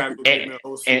 That's exactly.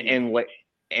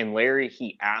 And Larry,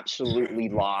 he absolutely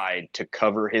lied to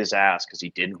cover his ass because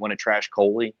he didn't want to trash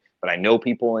Coley. But I know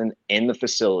people in the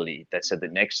facility that said the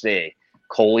next day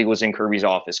Coley was in Kirby's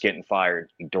office getting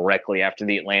fired directly after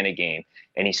the Atlanta game.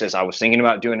 And he says, I was thinking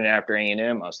about doing it after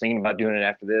A&M. I was thinking about doing it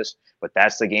after this. But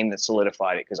that's the game that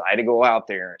solidified it because I had to go out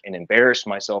there and embarrass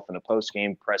myself in a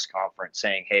post-game press conference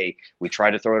saying, hey, we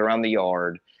tried to throw it around the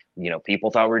yard. You know,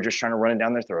 people thought we were just trying to run it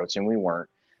down their throats, and we weren't.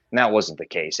 And that wasn't the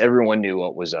case. Everyone knew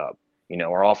what was up. You know,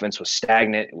 our offense was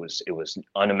stagnant. It was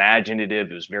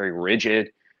unimaginative. It was very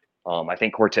rigid. I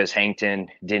think Cortez Hankton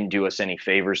didn't do us any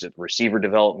favors at receiver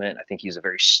development. I think he's a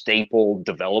very staple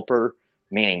developer,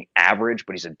 meaning average,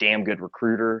 but he's a damn good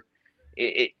recruiter.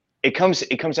 It comes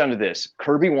down to this.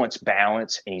 Kirby wants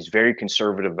balance, and he's very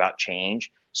conservative about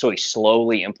change. So he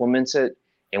slowly implements it.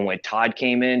 And when Todd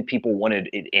came in, people wanted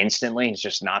it instantly. It's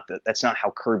just that's not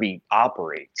how Kirby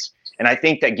operates. And I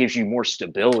think that gives you more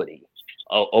stability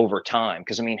over time.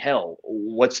 Because, I mean, hell,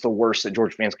 what's the worst that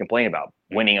Georgia fans complain about?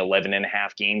 Winning 11 and a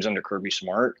half games under Kirby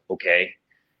Smart? Okay.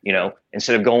 You know,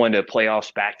 instead of going to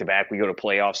playoffs back-to-back, we go to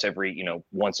playoffs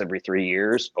once every 3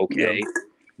 years. Okay. Yeah.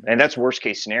 And that's worst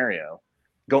case scenario.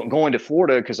 Going to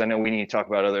Florida, because I know we need to talk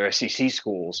about other SEC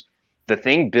schools, the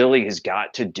thing Billy has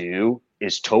got to do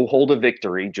is toe hold a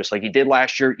victory, just like he did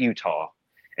last year at Utah,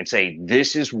 and say,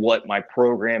 this is what my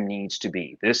program needs to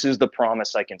be. This is the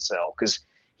promise I can sell. Because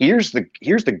here's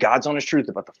the God's honest truth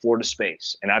about the Florida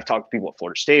space. And I've talked to people at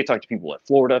Florida State, I've talked to people at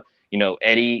Florida, you know,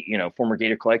 Eddie, you know, former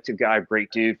Gator Collective guy, great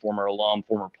dude, former alum,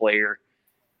 former player.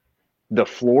 The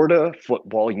Florida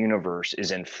football universe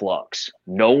is in flux.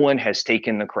 No one has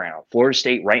taken the crown. Florida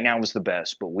State right now is the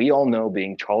best, but we all know,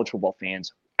 being college football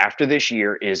fans, after this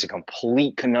year is a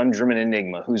complete conundrum and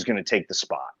enigma who's going to take the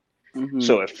spot. Mm-hmm.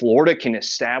 So if Florida can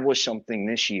establish something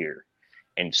this year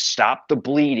and stop the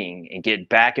bleeding and get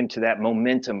back into that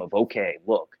momentum of, okay,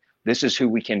 look, this is who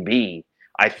we can be,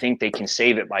 I think they can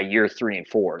save it by year 3 and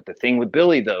 4. The thing with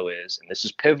Billy, though, is, and this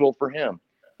is pivotal for him,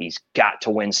 he's got to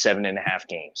win 7.5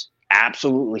 games.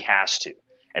 Absolutely has to.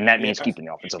 And that means keeping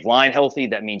the offensive line healthy.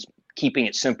 That means keeping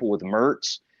it simple with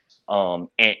Mertz,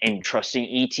 and trusting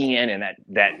ETN and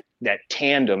that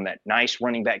tandem, that nice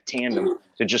running back tandem,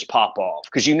 to just pop off.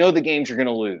 Because you know the games you're going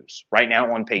to lose right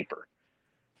now on paper.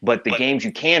 But the games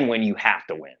you can win, you have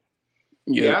to win.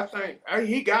 Yeah, I think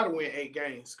he got to win 8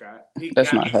 games, Scott.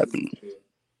 That's not happening.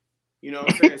 You know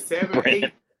what I'm saying? 7,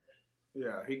 8.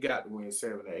 Yeah, he got to win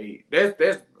 7 or 8.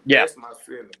 That's my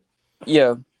feeling.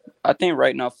 Yeah, I think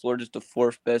right now Florida's the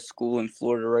 4th best school in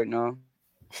Florida right now.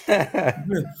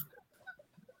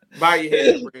 Bow your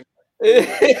head, Brent. You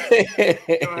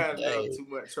don't have to know too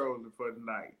much trolling for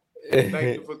tonight.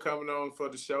 Thank you for coming on for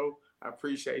the show. I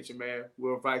appreciate you, man.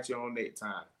 We'll invite you on next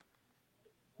time.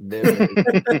 Well,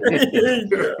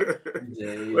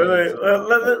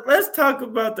 let's talk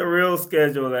about the real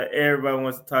schedule that everybody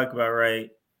wants to talk about, right?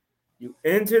 You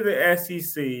enter the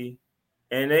SEC,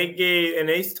 and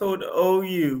they told the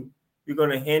OU, we're going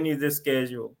to hand you this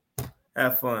schedule.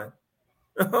 Have fun.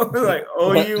 Like,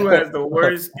 OU has the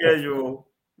worst schedule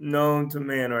known to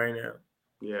man right now.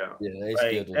 Yeah.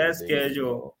 Like, that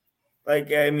schedule.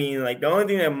 Like, I mean, like, the only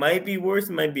thing that might be worse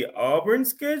might be Auburn's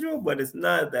schedule, but it's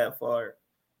not that far.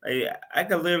 Like, I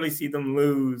could literally see them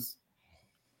lose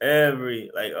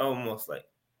almost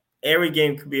every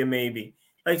game could be a maybe.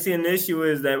 Like, see, an issue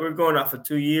is that we're going off for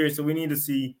 2 years, so we need to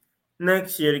see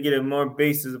next year to get a more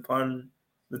basis upon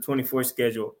the 24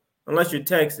 schedule. Unless you're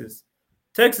Texas.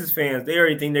 Texas fans, they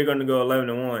already think they're going to go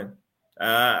 11-1.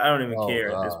 I don't even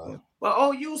care at this point.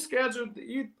 Well, OU schedule,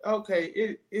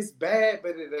 it's bad,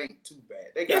 but it ain't too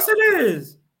bad. Yes, it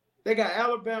is. They got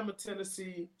Alabama,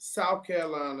 Tennessee, South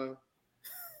Carolina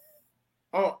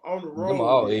on the road. Them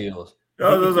all Eagles.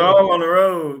 Those are all on the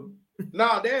road.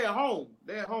 No, they're at home.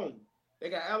 They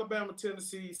got Alabama,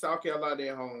 Tennessee, South Carolina,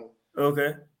 they're at home.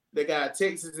 Okay. They got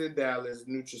Texas and Dallas,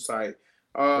 neutral site.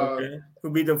 Okay. Who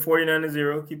beat them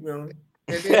 49-0? Keep going.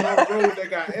 And then on the road, they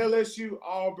got LSU,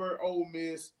 Auburn, Ole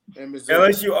Miss, and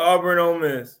Missouri. LSU, Auburn, Ole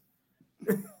Miss.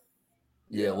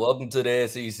 Yeah, welcome to the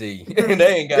SEC.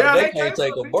 they can't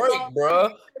take a break,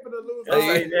 bro.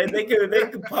 They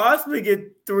could possibly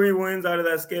get 3 wins out of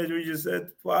that schedule. You just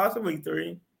said possibly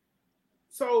 3.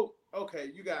 So,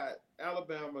 okay, you got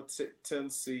Alabama,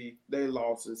 Tennessee, they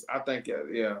losses. I think,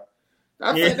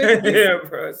 I think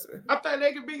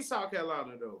they can beat South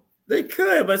Carolina, though. They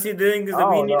could, but see, the thing is that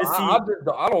we need to see. I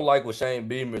don't like what Shane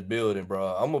Beamer's building,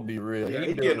 bro. I'm gonna be real. Yeah,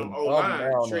 He getting them O-line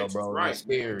down there, trenches bro. right, It's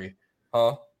scary,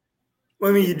 huh?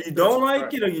 I mean, you don't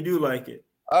like it, or you do like it?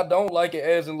 I don't like it,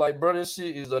 as in like, bro, this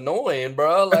shit is annoying,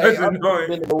 bro. Like I've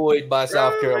been annoyed by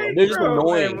South Carolina. They're just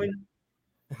annoying, man,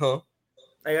 huh?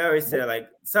 Like I always said, like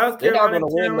South They're Carolina,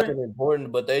 not gonna win nothing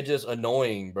important, but they just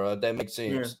annoying, bro. If that makes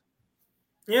sense.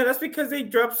 Yeah, that's because they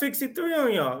dropped 63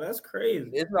 on y'all. That's crazy.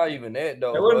 It's not even that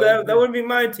though. That wouldn't be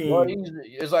my team. Bro,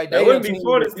 it's like that wouldn't be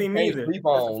Florida's team either. Sleep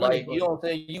on. Like you don't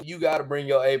think you got to bring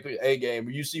your A game,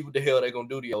 but you see what the hell they're gonna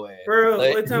do to your ass, bro.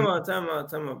 Like, wait, time out,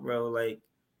 bro. Like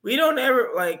we don't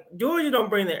ever like Georgia don't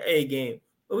bring their A game,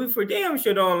 but we for damn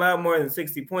sure don't allow more than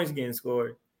 60 points getting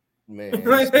scored. Man,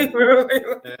 bro,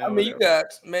 I mean, you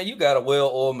got a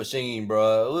well-oiled machine,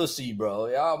 bro. We'll see, bro.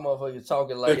 Y'all motherfuckers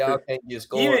talking like y'all can't get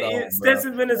scored on.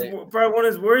 Stetson Bennett's probably one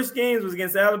of his worst games was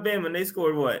against Alabama, and they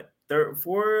scored what?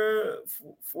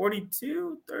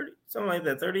 42, 30, something like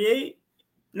that, 38?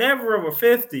 Never over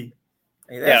 50.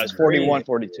 Hey, yeah, it's 41,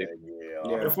 42.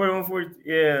 Yeah. 41, 40,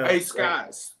 yeah. Hey,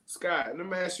 Scott, let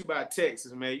me ask you about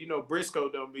Texas, man. You know, Briscoe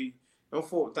don't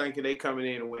folk thinking they coming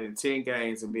in and winning 10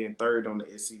 games and being third on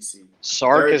the SEC.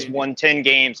 Sark has won 10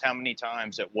 games how many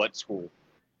times at what school?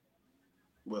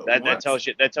 Well, that tells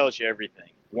you everything.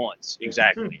 Once,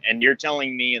 exactly. And you're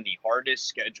telling me in the hardest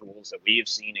schedules that we have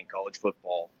seen in college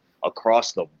football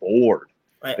across the board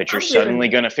that you're suddenly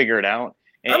going to figure it out?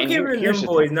 I'm giving them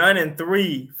boys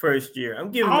 9-3 first year.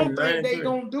 I'm giving them 9-3. I don't think they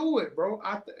going to do it, bro.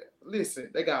 Listen,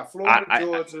 they got Florida,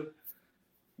 Georgia.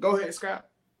 Go ahead, Scott.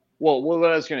 Well,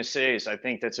 what I was going to say is I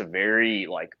think that's a very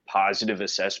positive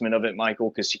assessment of it, Michael,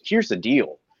 because here's the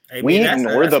deal. We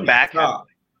ignore the back half.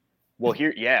 Well,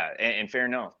 and fair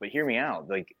enough. But hear me out.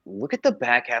 Look at the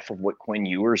back half of what Quinn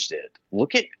Ewers did.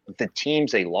 Look at the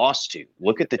teams they lost to.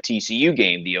 Look at the TCU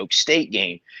game, the Oak State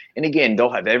game. And again, they'll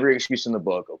have every excuse in the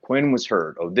book. Oh, Quinn was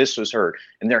hurt. Oh, this was hurt.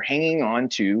 And they're hanging on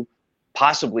to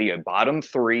possibly a bottom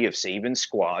three of Saban's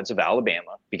squads of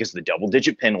Alabama because of the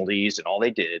double-digit penalties and all they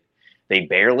did. They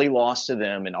barely lost to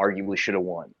them and arguably should have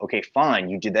won. Okay, fine.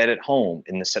 You did that at home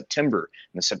in the September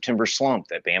slump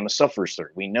that Bama suffers through.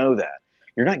 We know that.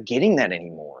 You're not getting that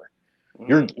anymore.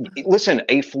 Listen,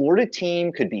 a Florida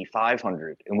team could be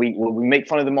 500, and we make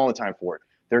fun of them all the time for it.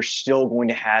 They're still going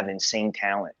to have insane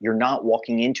talent. You're not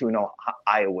walking into an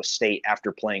Iowa State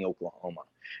after playing Oklahoma.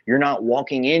 You're not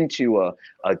walking into a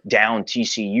down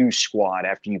TCU squad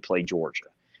after you play Georgia.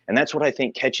 And that's what I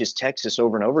think catches Texas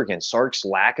over and over again. Sark's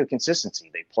lack of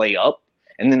consistency. They play up,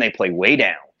 and then they play way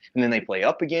down. And then they play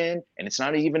up again, and it's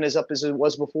not even as up as it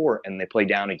was before, and they play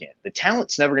down again. The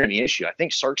talent's never going to be an issue. I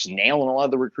think Sark's nailing a lot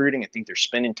of the recruiting. I think they're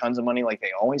spending tons of money like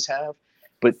they always have.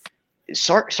 But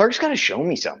Sark's got to show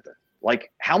me something.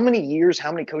 How many years,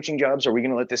 how many coaching jobs are we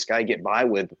going to let this guy get by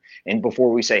with? And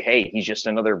before we say, hey, he's just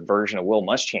another version of Will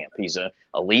Muschamp. He's an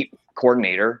elite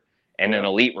coordinator and an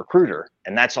elite recruiter,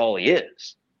 and that's all he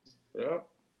is. Yep.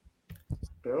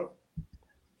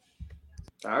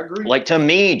 I agree. To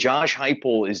me, Josh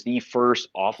Heupel is the first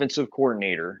offensive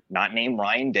coordinator, not named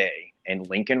Ryan Day and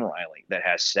Lincoln Riley, that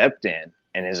has stepped in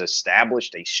and has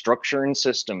established a structure and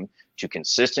system to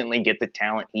consistently get the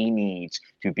talent he needs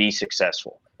to be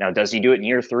successful. Now, does he do it in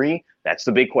year 3? That's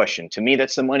the big question. To me,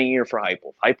 that's the money year for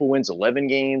Heupel. If Heupel wins 11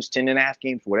 games, 10.5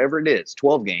 games, whatever it is,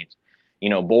 12 games,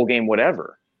 bowl game,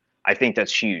 whatever, I think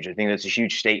that's huge. I think that's a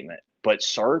huge statement. But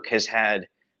Sark has had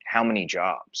how many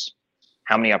jobs?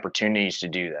 How many opportunities to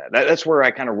do that? That's where I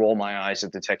kind of roll my eyes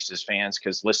at the Texas fans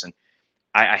because, listen,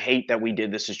 I hate that we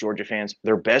did this as Georgia fans.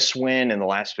 Their best win in the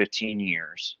last 15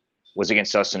 years was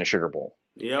against us in a Sugar Bowl.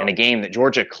 Yep. In a game that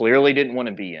Georgia clearly didn't want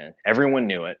to be in. Everyone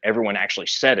knew it. Everyone actually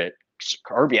said it.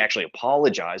 Kirby actually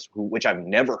apologized, which I've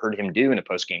never heard him do in a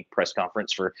post-game press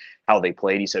conference for how they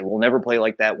played. He said, we'll never play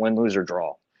like that, win, lose, or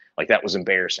draw. That was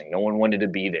embarrassing. No one wanted to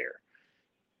be there.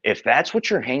 If that's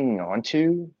what you're hanging on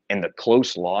to and the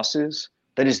close losses,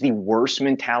 that is the worst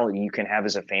mentality you can have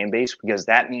as a fan base because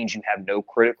that means you have no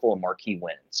critical and marquee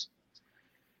wins.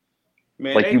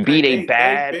 Man, you beat a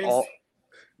bad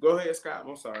Go ahead, Scott.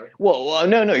 I'm sorry. Well,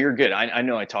 no, you're good. I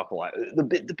know I talk a lot.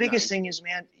 The biggest thing is,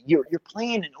 man, you're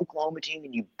playing an Oklahoma team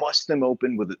and you bust them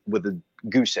open with a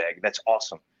goose egg. That's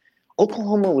awesome.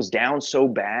 Oklahoma was down so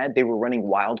bad they were running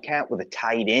Wildcat with a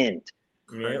tight end.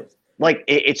 Yep.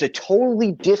 It's a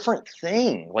totally different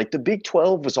thing. The Big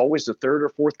 12 was always the third or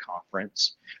fourth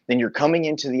conference. Then you're coming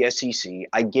into the SEC.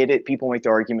 I get it. People make the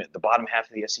argument the bottom half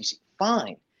of the SEC.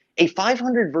 Fine. A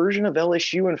 500 version of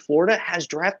LSU in Florida has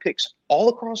draft picks all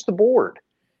across the board.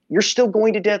 You're still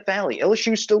going to Death Valley.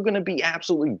 LSU is still going to be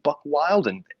absolutely buck wild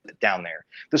down there.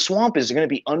 The Swamp is going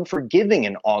to be unforgiving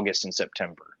in August and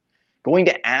September. Going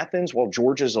to Athens while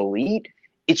Georgia's elite,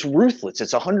 it's ruthless.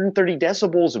 It's 130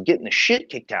 decibels of getting the shit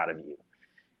kicked out of you.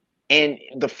 And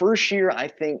the first year, I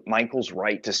think Michael's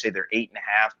right to say they're 8.5,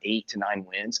 8 to 9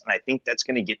 wins. And I think that's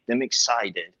going to get them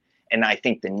excited. And I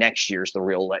think the next year is the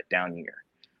real letdown year,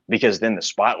 because then the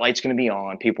spotlight's going to be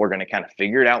on. People are going to kind of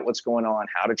figure it out what's going on,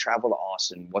 how to travel to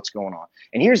Austin, what's going on.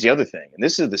 And here's the other thing, and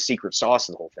this is the secret sauce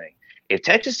of the whole thing. If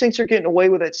Texas thinks they're getting away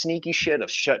with that sneaky shit of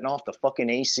shutting off the fucking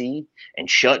AC and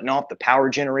shutting off the power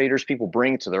generators people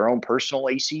bring to their own personal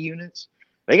AC units,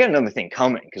 they got another thing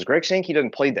coming, because Greg Sankey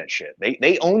doesn't play that shit.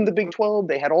 They owned the Big 12.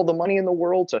 They had all the money in the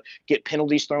world to get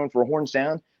penalties thrown for horns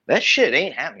down. That shit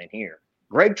ain't happening here.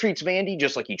 Greg treats Vandy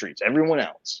just like he treats everyone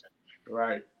else.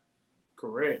 Right.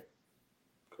 Correct.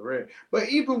 But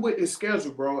even with the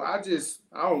schedule, bro, I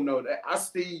don't know that. I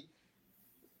see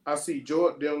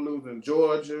them losing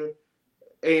Georgia,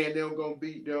 and them gonna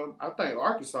beat them. I think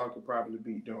Arkansas could probably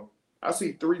beat them. I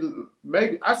see 3,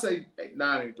 maybe I say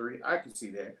 9-3. I can see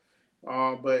that.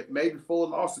 But maybe 4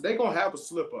 losses. They're gonna have a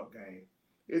slip-up game.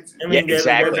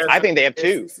 Exactly. I think they have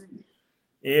 2.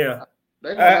 Yeah,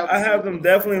 I have them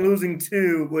definitely losing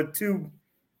 2 with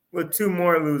 2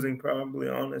 more losing probably.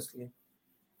 Honestly,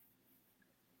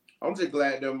 I'm just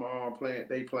glad them playing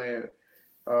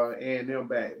and them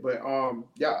back. But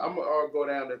yeah, I'm gonna go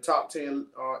down the top 10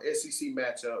 SEC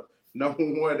matchup. Number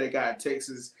 1, they got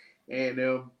Texas and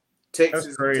them. Texas,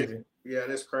 that's crazy. Yeah,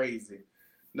 that's crazy.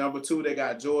 Number 2, they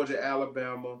got Georgia,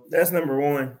 Alabama. That's number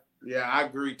 1. Yeah, I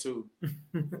agree too.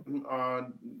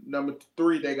 Number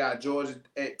 3, they got Georgia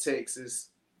at Texas.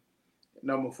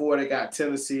 Number 4, they got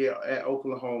Tennessee at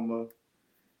Oklahoma.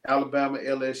 Alabama,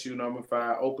 LSU. Number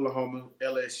 5, Oklahoma,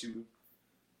 LSU.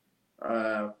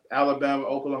 Alabama,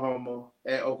 Oklahoma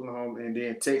at Oklahoma, and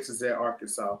then Texas at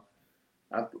Arkansas.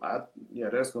 Yeah,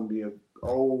 that's gonna be an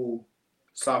old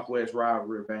Southwest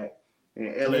rivalry back.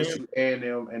 And LSU and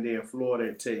them, and then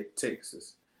Florida at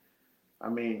Texas. I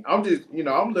mean, I'm just,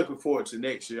 I'm looking forward to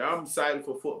next year. I'm excited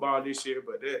for football this year,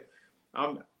 but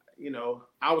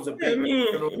I was a big.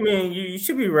 You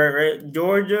should be right.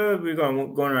 Georgia, we're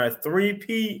going on a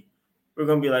 3-peat. We're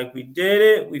gonna be like, we did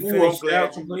it. We finished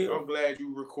out completely. I'm glad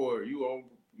you record. You on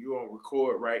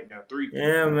record right now. 3-peat.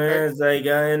 Yeah, man. It's like,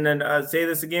 and then I'll say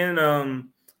this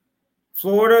again.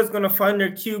 Florida is gonna find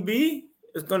their QB.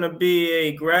 It's going to be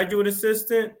a graduate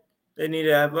assistant they need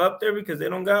to have up there because they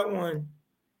don't got one.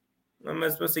 I'm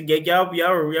not supposed to get y'all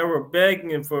were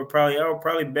begging for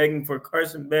probably begging for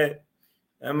Carson Beck.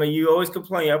 I mean, you always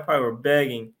complain. Y'all probably were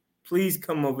begging. Please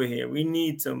come over here. We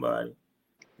need somebody.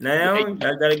 Now, I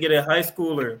got to get a high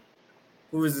schooler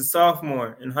who is a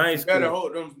sophomore in high school. You better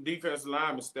hope them defensive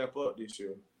linemen step up this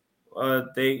year.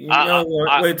 Wait,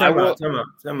 time out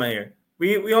here.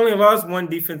 We only lost 1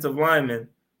 defensive lineman.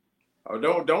 Oh,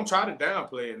 don't try to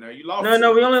downplay it now. You lost.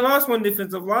 No, we only lost 1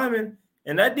 defensive lineman,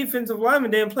 and that defensive lineman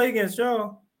didn't play against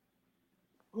y'all.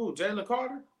 Who, Jalen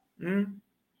Carter? No,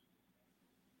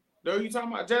 you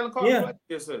talking about Jalen Carter? Yeah. Played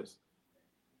against us.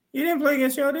 He didn't play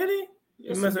against y'all, did he?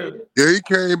 Yes, he did. Yeah, he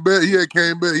came back. He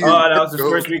came back. That was his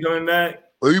first week coming back.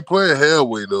 Well, he playing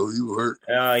halfway though. He was hurt.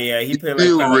 Oh yeah, he played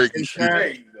like 10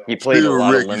 snaps. He played a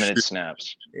lot of limited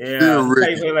snaps. Yeah,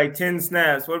 he played like 10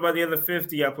 snaps. What about the other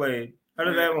 50 I played? How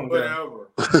did that one go?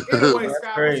 Anyway,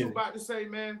 Scott, what you about to say,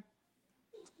 man?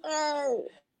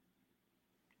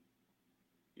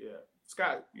 Yeah.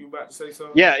 Scott, you about to say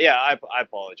something? Yeah, I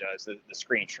apologize. The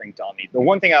screen shrinked on me. The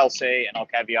one thing I'll say, and I'll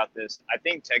caveat this, I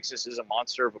think Texas is a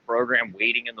monster of a program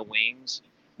waiting in the wings.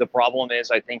 The problem is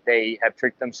I think they have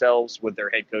tricked themselves with their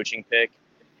head coaching pick.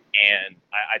 And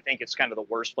I think it's kind of the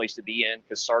worst place to be in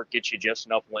because Sark gets you just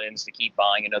enough wins to keep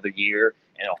buying another year,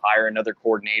 and he'll hire another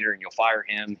coordinator and you'll fire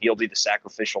him. He'll be the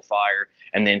sacrificial fire,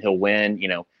 and then he'll win,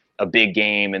 a big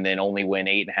game and then only win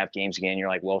 8.5 games again. You're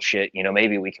like, well, shit,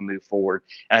 maybe we can move forward.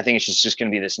 And I think it's just going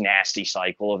to be this nasty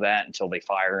cycle of that until they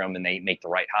fire him and they make the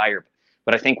right hire.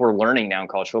 But I think we're learning now in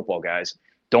college football, guys,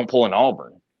 don't pull an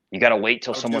Auburn. You got to wait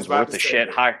till someone's worth the shit.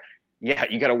 Hire. Yeah,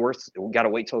 you got to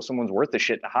wait till someone's worth the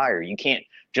shit to hire. You can't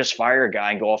just fire a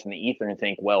guy and go off in the ether and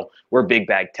think, well, we're big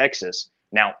bag Texas.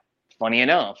 Now, funny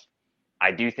enough, I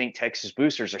do think Texas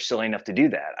boosters are silly enough to do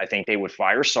that. I think they would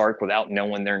fire Sark without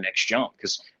knowing their next jump.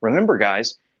 Because remember,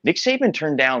 guys, Nick Saban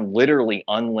turned down literally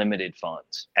unlimited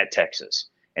funds at Texas.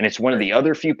 And it's one of the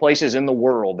other few places in the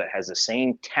world that has the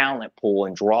same talent pool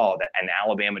and draw that an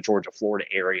Alabama, Georgia, Florida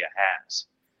area has.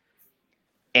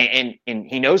 And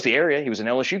he knows the area. He was an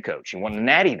LSU coach. He won the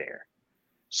Natty there.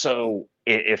 So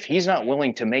if he's not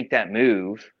willing to make that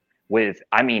move with,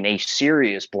 a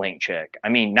serious blank check,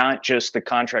 not just the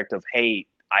contract of, hey,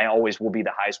 I always will be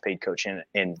the highest paid coach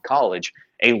in college,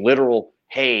 a literal,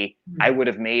 hey, I would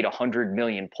have made 100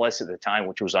 million plus at the time,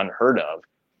 which was unheard of.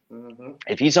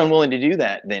 If he's unwilling to do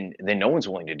that, then no one's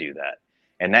willing to do that.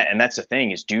 And that's the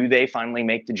thing is, do they finally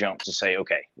make the jump to say,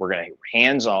 okay, we're going to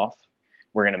hands off.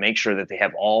 We're going to make sure that they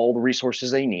have all the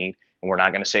resources they need, and we're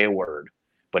not going to say a word.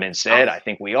 But instead, I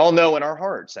think we all know in our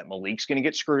hearts that Malik's going to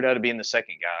get screwed out of being the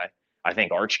second guy. I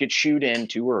think Arch gets shooed in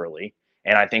too early,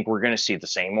 and I think we're going to see the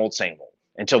same old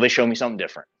until they show me something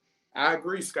different. I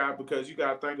agree, Scott, because you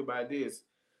got to think about this.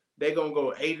 They're going to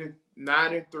go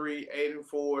 9-3,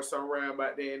 8-4, somewhere around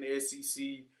about there in the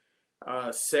SEC,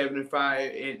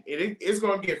 7-5, and it's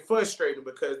going to get frustrating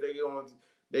because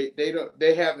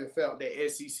they haven't felt the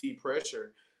SEC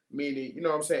pressure. Meaning, you know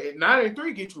what I'm saying?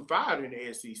 9-3 get you fired in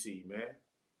the SEC, man.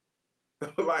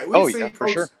 Like we've seen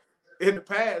coaches in the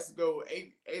past go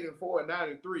 8-4,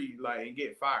 9-3, like and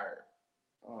get fired.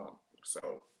 Well,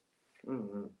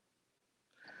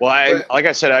 like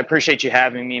I said, I appreciate you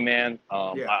having me, man.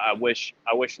 I wish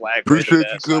Lagway appreciate the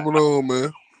best. You coming on,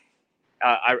 man.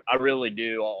 I really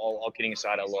do. All kidding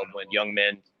aside, I love when young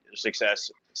men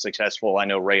successful. I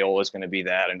know Rayola is going to be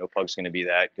that. I know Pug's going to be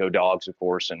that. Go Dogs, of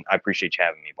course. And I appreciate you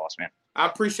having me, boss man. I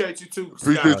appreciate you too.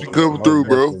 Appreciate you coming through,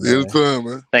 bro. Anytime,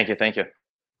 man. Thank you.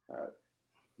 All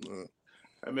right.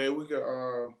 I mean, we get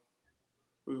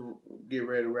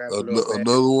ready to wrap it up.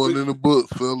 Another one in the book,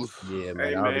 fellas. Yeah,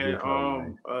 man. Hey,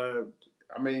 man.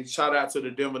 I mean, shout out to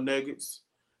the Denver Nuggets,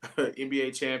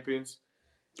 NBA champions.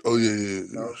 Oh yeah.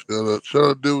 Shout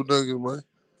out Denver Nuggets, man.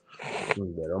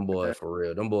 Yeah, them boys for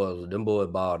real. Them boys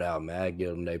balled out, man. I give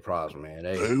them their props, man.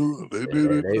 They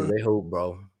did it. They hoop,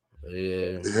 bro.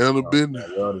 Yeah, they haven't been there.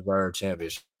 Well-deserved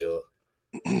championship.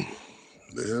 They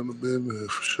haven't been there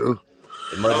for sure.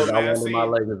 As much as I wanted my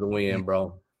Lakers to win,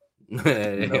 bro.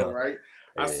 Right?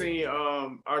 I seen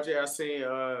RJ. I seen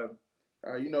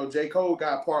J. Cole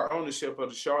got part ownership of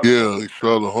the Charlotte. Yeah,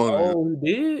 Charlotte Hornets. Oh, he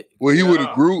did. Well, he would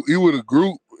have group.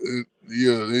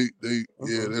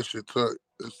 That shit tight.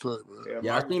 That's tight, man.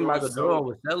 Yeah, I think Michael Jordan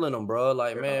was telling him, bro.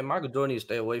 Like, man, Michael Jordan needs to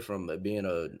stay away from being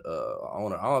a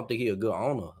owner. I don't think he's a good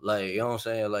owner. Like, you know what I'm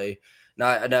saying? Like,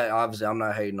 obviously, I'm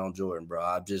not hating on Jordan, bro.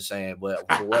 I'm just saying, but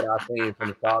for what I've seen from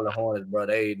the Charlotte Hornets, bro,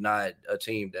 they not a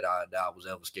team that I was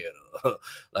ever scared of.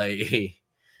 Like, you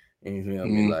feel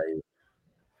me? Like,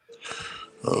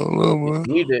 I don't know, man.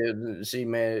 He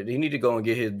need to go and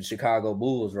get his Chicago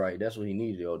Bulls right. That's what he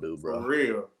needs to go do, bro. For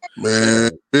real. Man,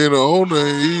 being an owner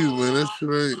ain't easy, man. That shit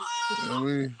ain't. I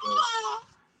mean.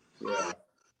 Yeah.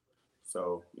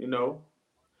 So,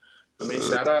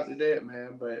 shout out to that,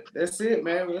 man. But that's it,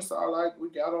 man. That's all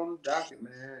we got on the docket,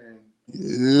 man.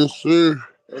 Yes, sir.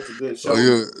 That's a good show. Oh,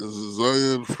 yeah. It's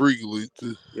Zion the Freak Elite,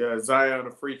 too. Yeah, Zion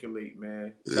the Freak Elite,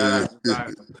 man. Shout out to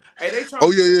Zion. Hey,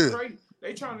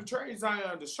 they trying to trade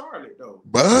Zion to Charlotte, though.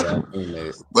 Bye,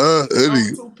 Eddie.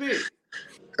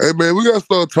 Hey, man, we got to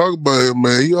start talking about him,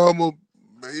 man. He almost,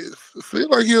 man, it seems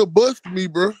like he'll bust me,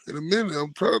 bro, in a minute.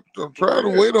 I'm trying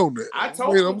to wait on that. I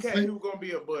told him he was going to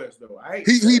be a bust, though.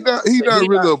 He not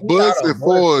really a bust as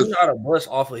far as. He's not a bust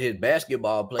off of his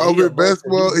basketball play. Off his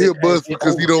basketball, he'll bust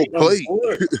because he don't play.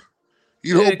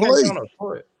 He don't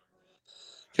play.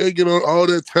 Can't get on all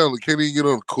that talent. Can't even get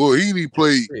on the court. He didn't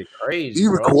play. Crazy,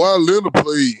 even bro. Kawhi Leonard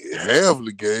played half of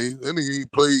the game. Then he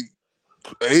played.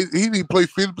 He didn't play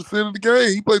 50% of the game.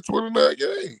 He played 29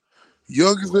 games.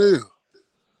 Young as hell.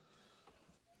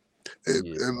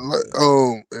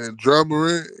 And Ja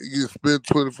Morant, he gets spent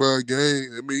 25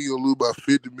 games. I mean, he gonna lose about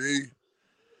 50 million.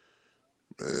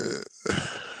 Man,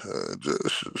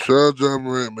 shout out Ja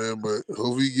Morant, man. But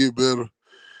hope he get better.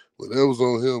 But that was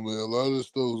on him, man. A lot of this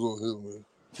stuff was on him, man.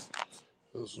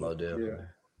 No doubt.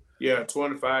 Yeah,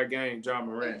 25 games, Ja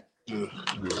Morant. Yeah.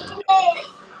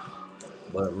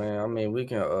 But man, I mean, we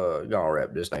can gonna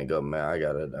wrap this thing up, man. I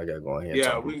gotta go ahead.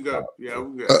 Yeah, we can go. Yeah,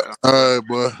 we can go. All right,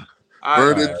 boy.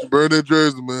 Burn that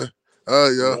jersey, man. All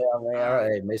right, y'all. Yeah, man. All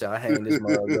right, make sure I hang this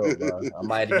mug up, bro. I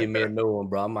might give me a new one,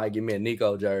 bro. I might give me a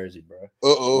Nico jersey, bro.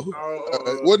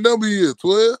 What number he is?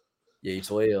 12? Yeah, he's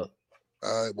 12.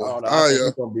 All right, boy. I think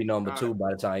he's gonna be number 2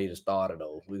 by the time he started,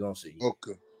 though. We're gonna see.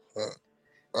 Okay.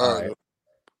 All right.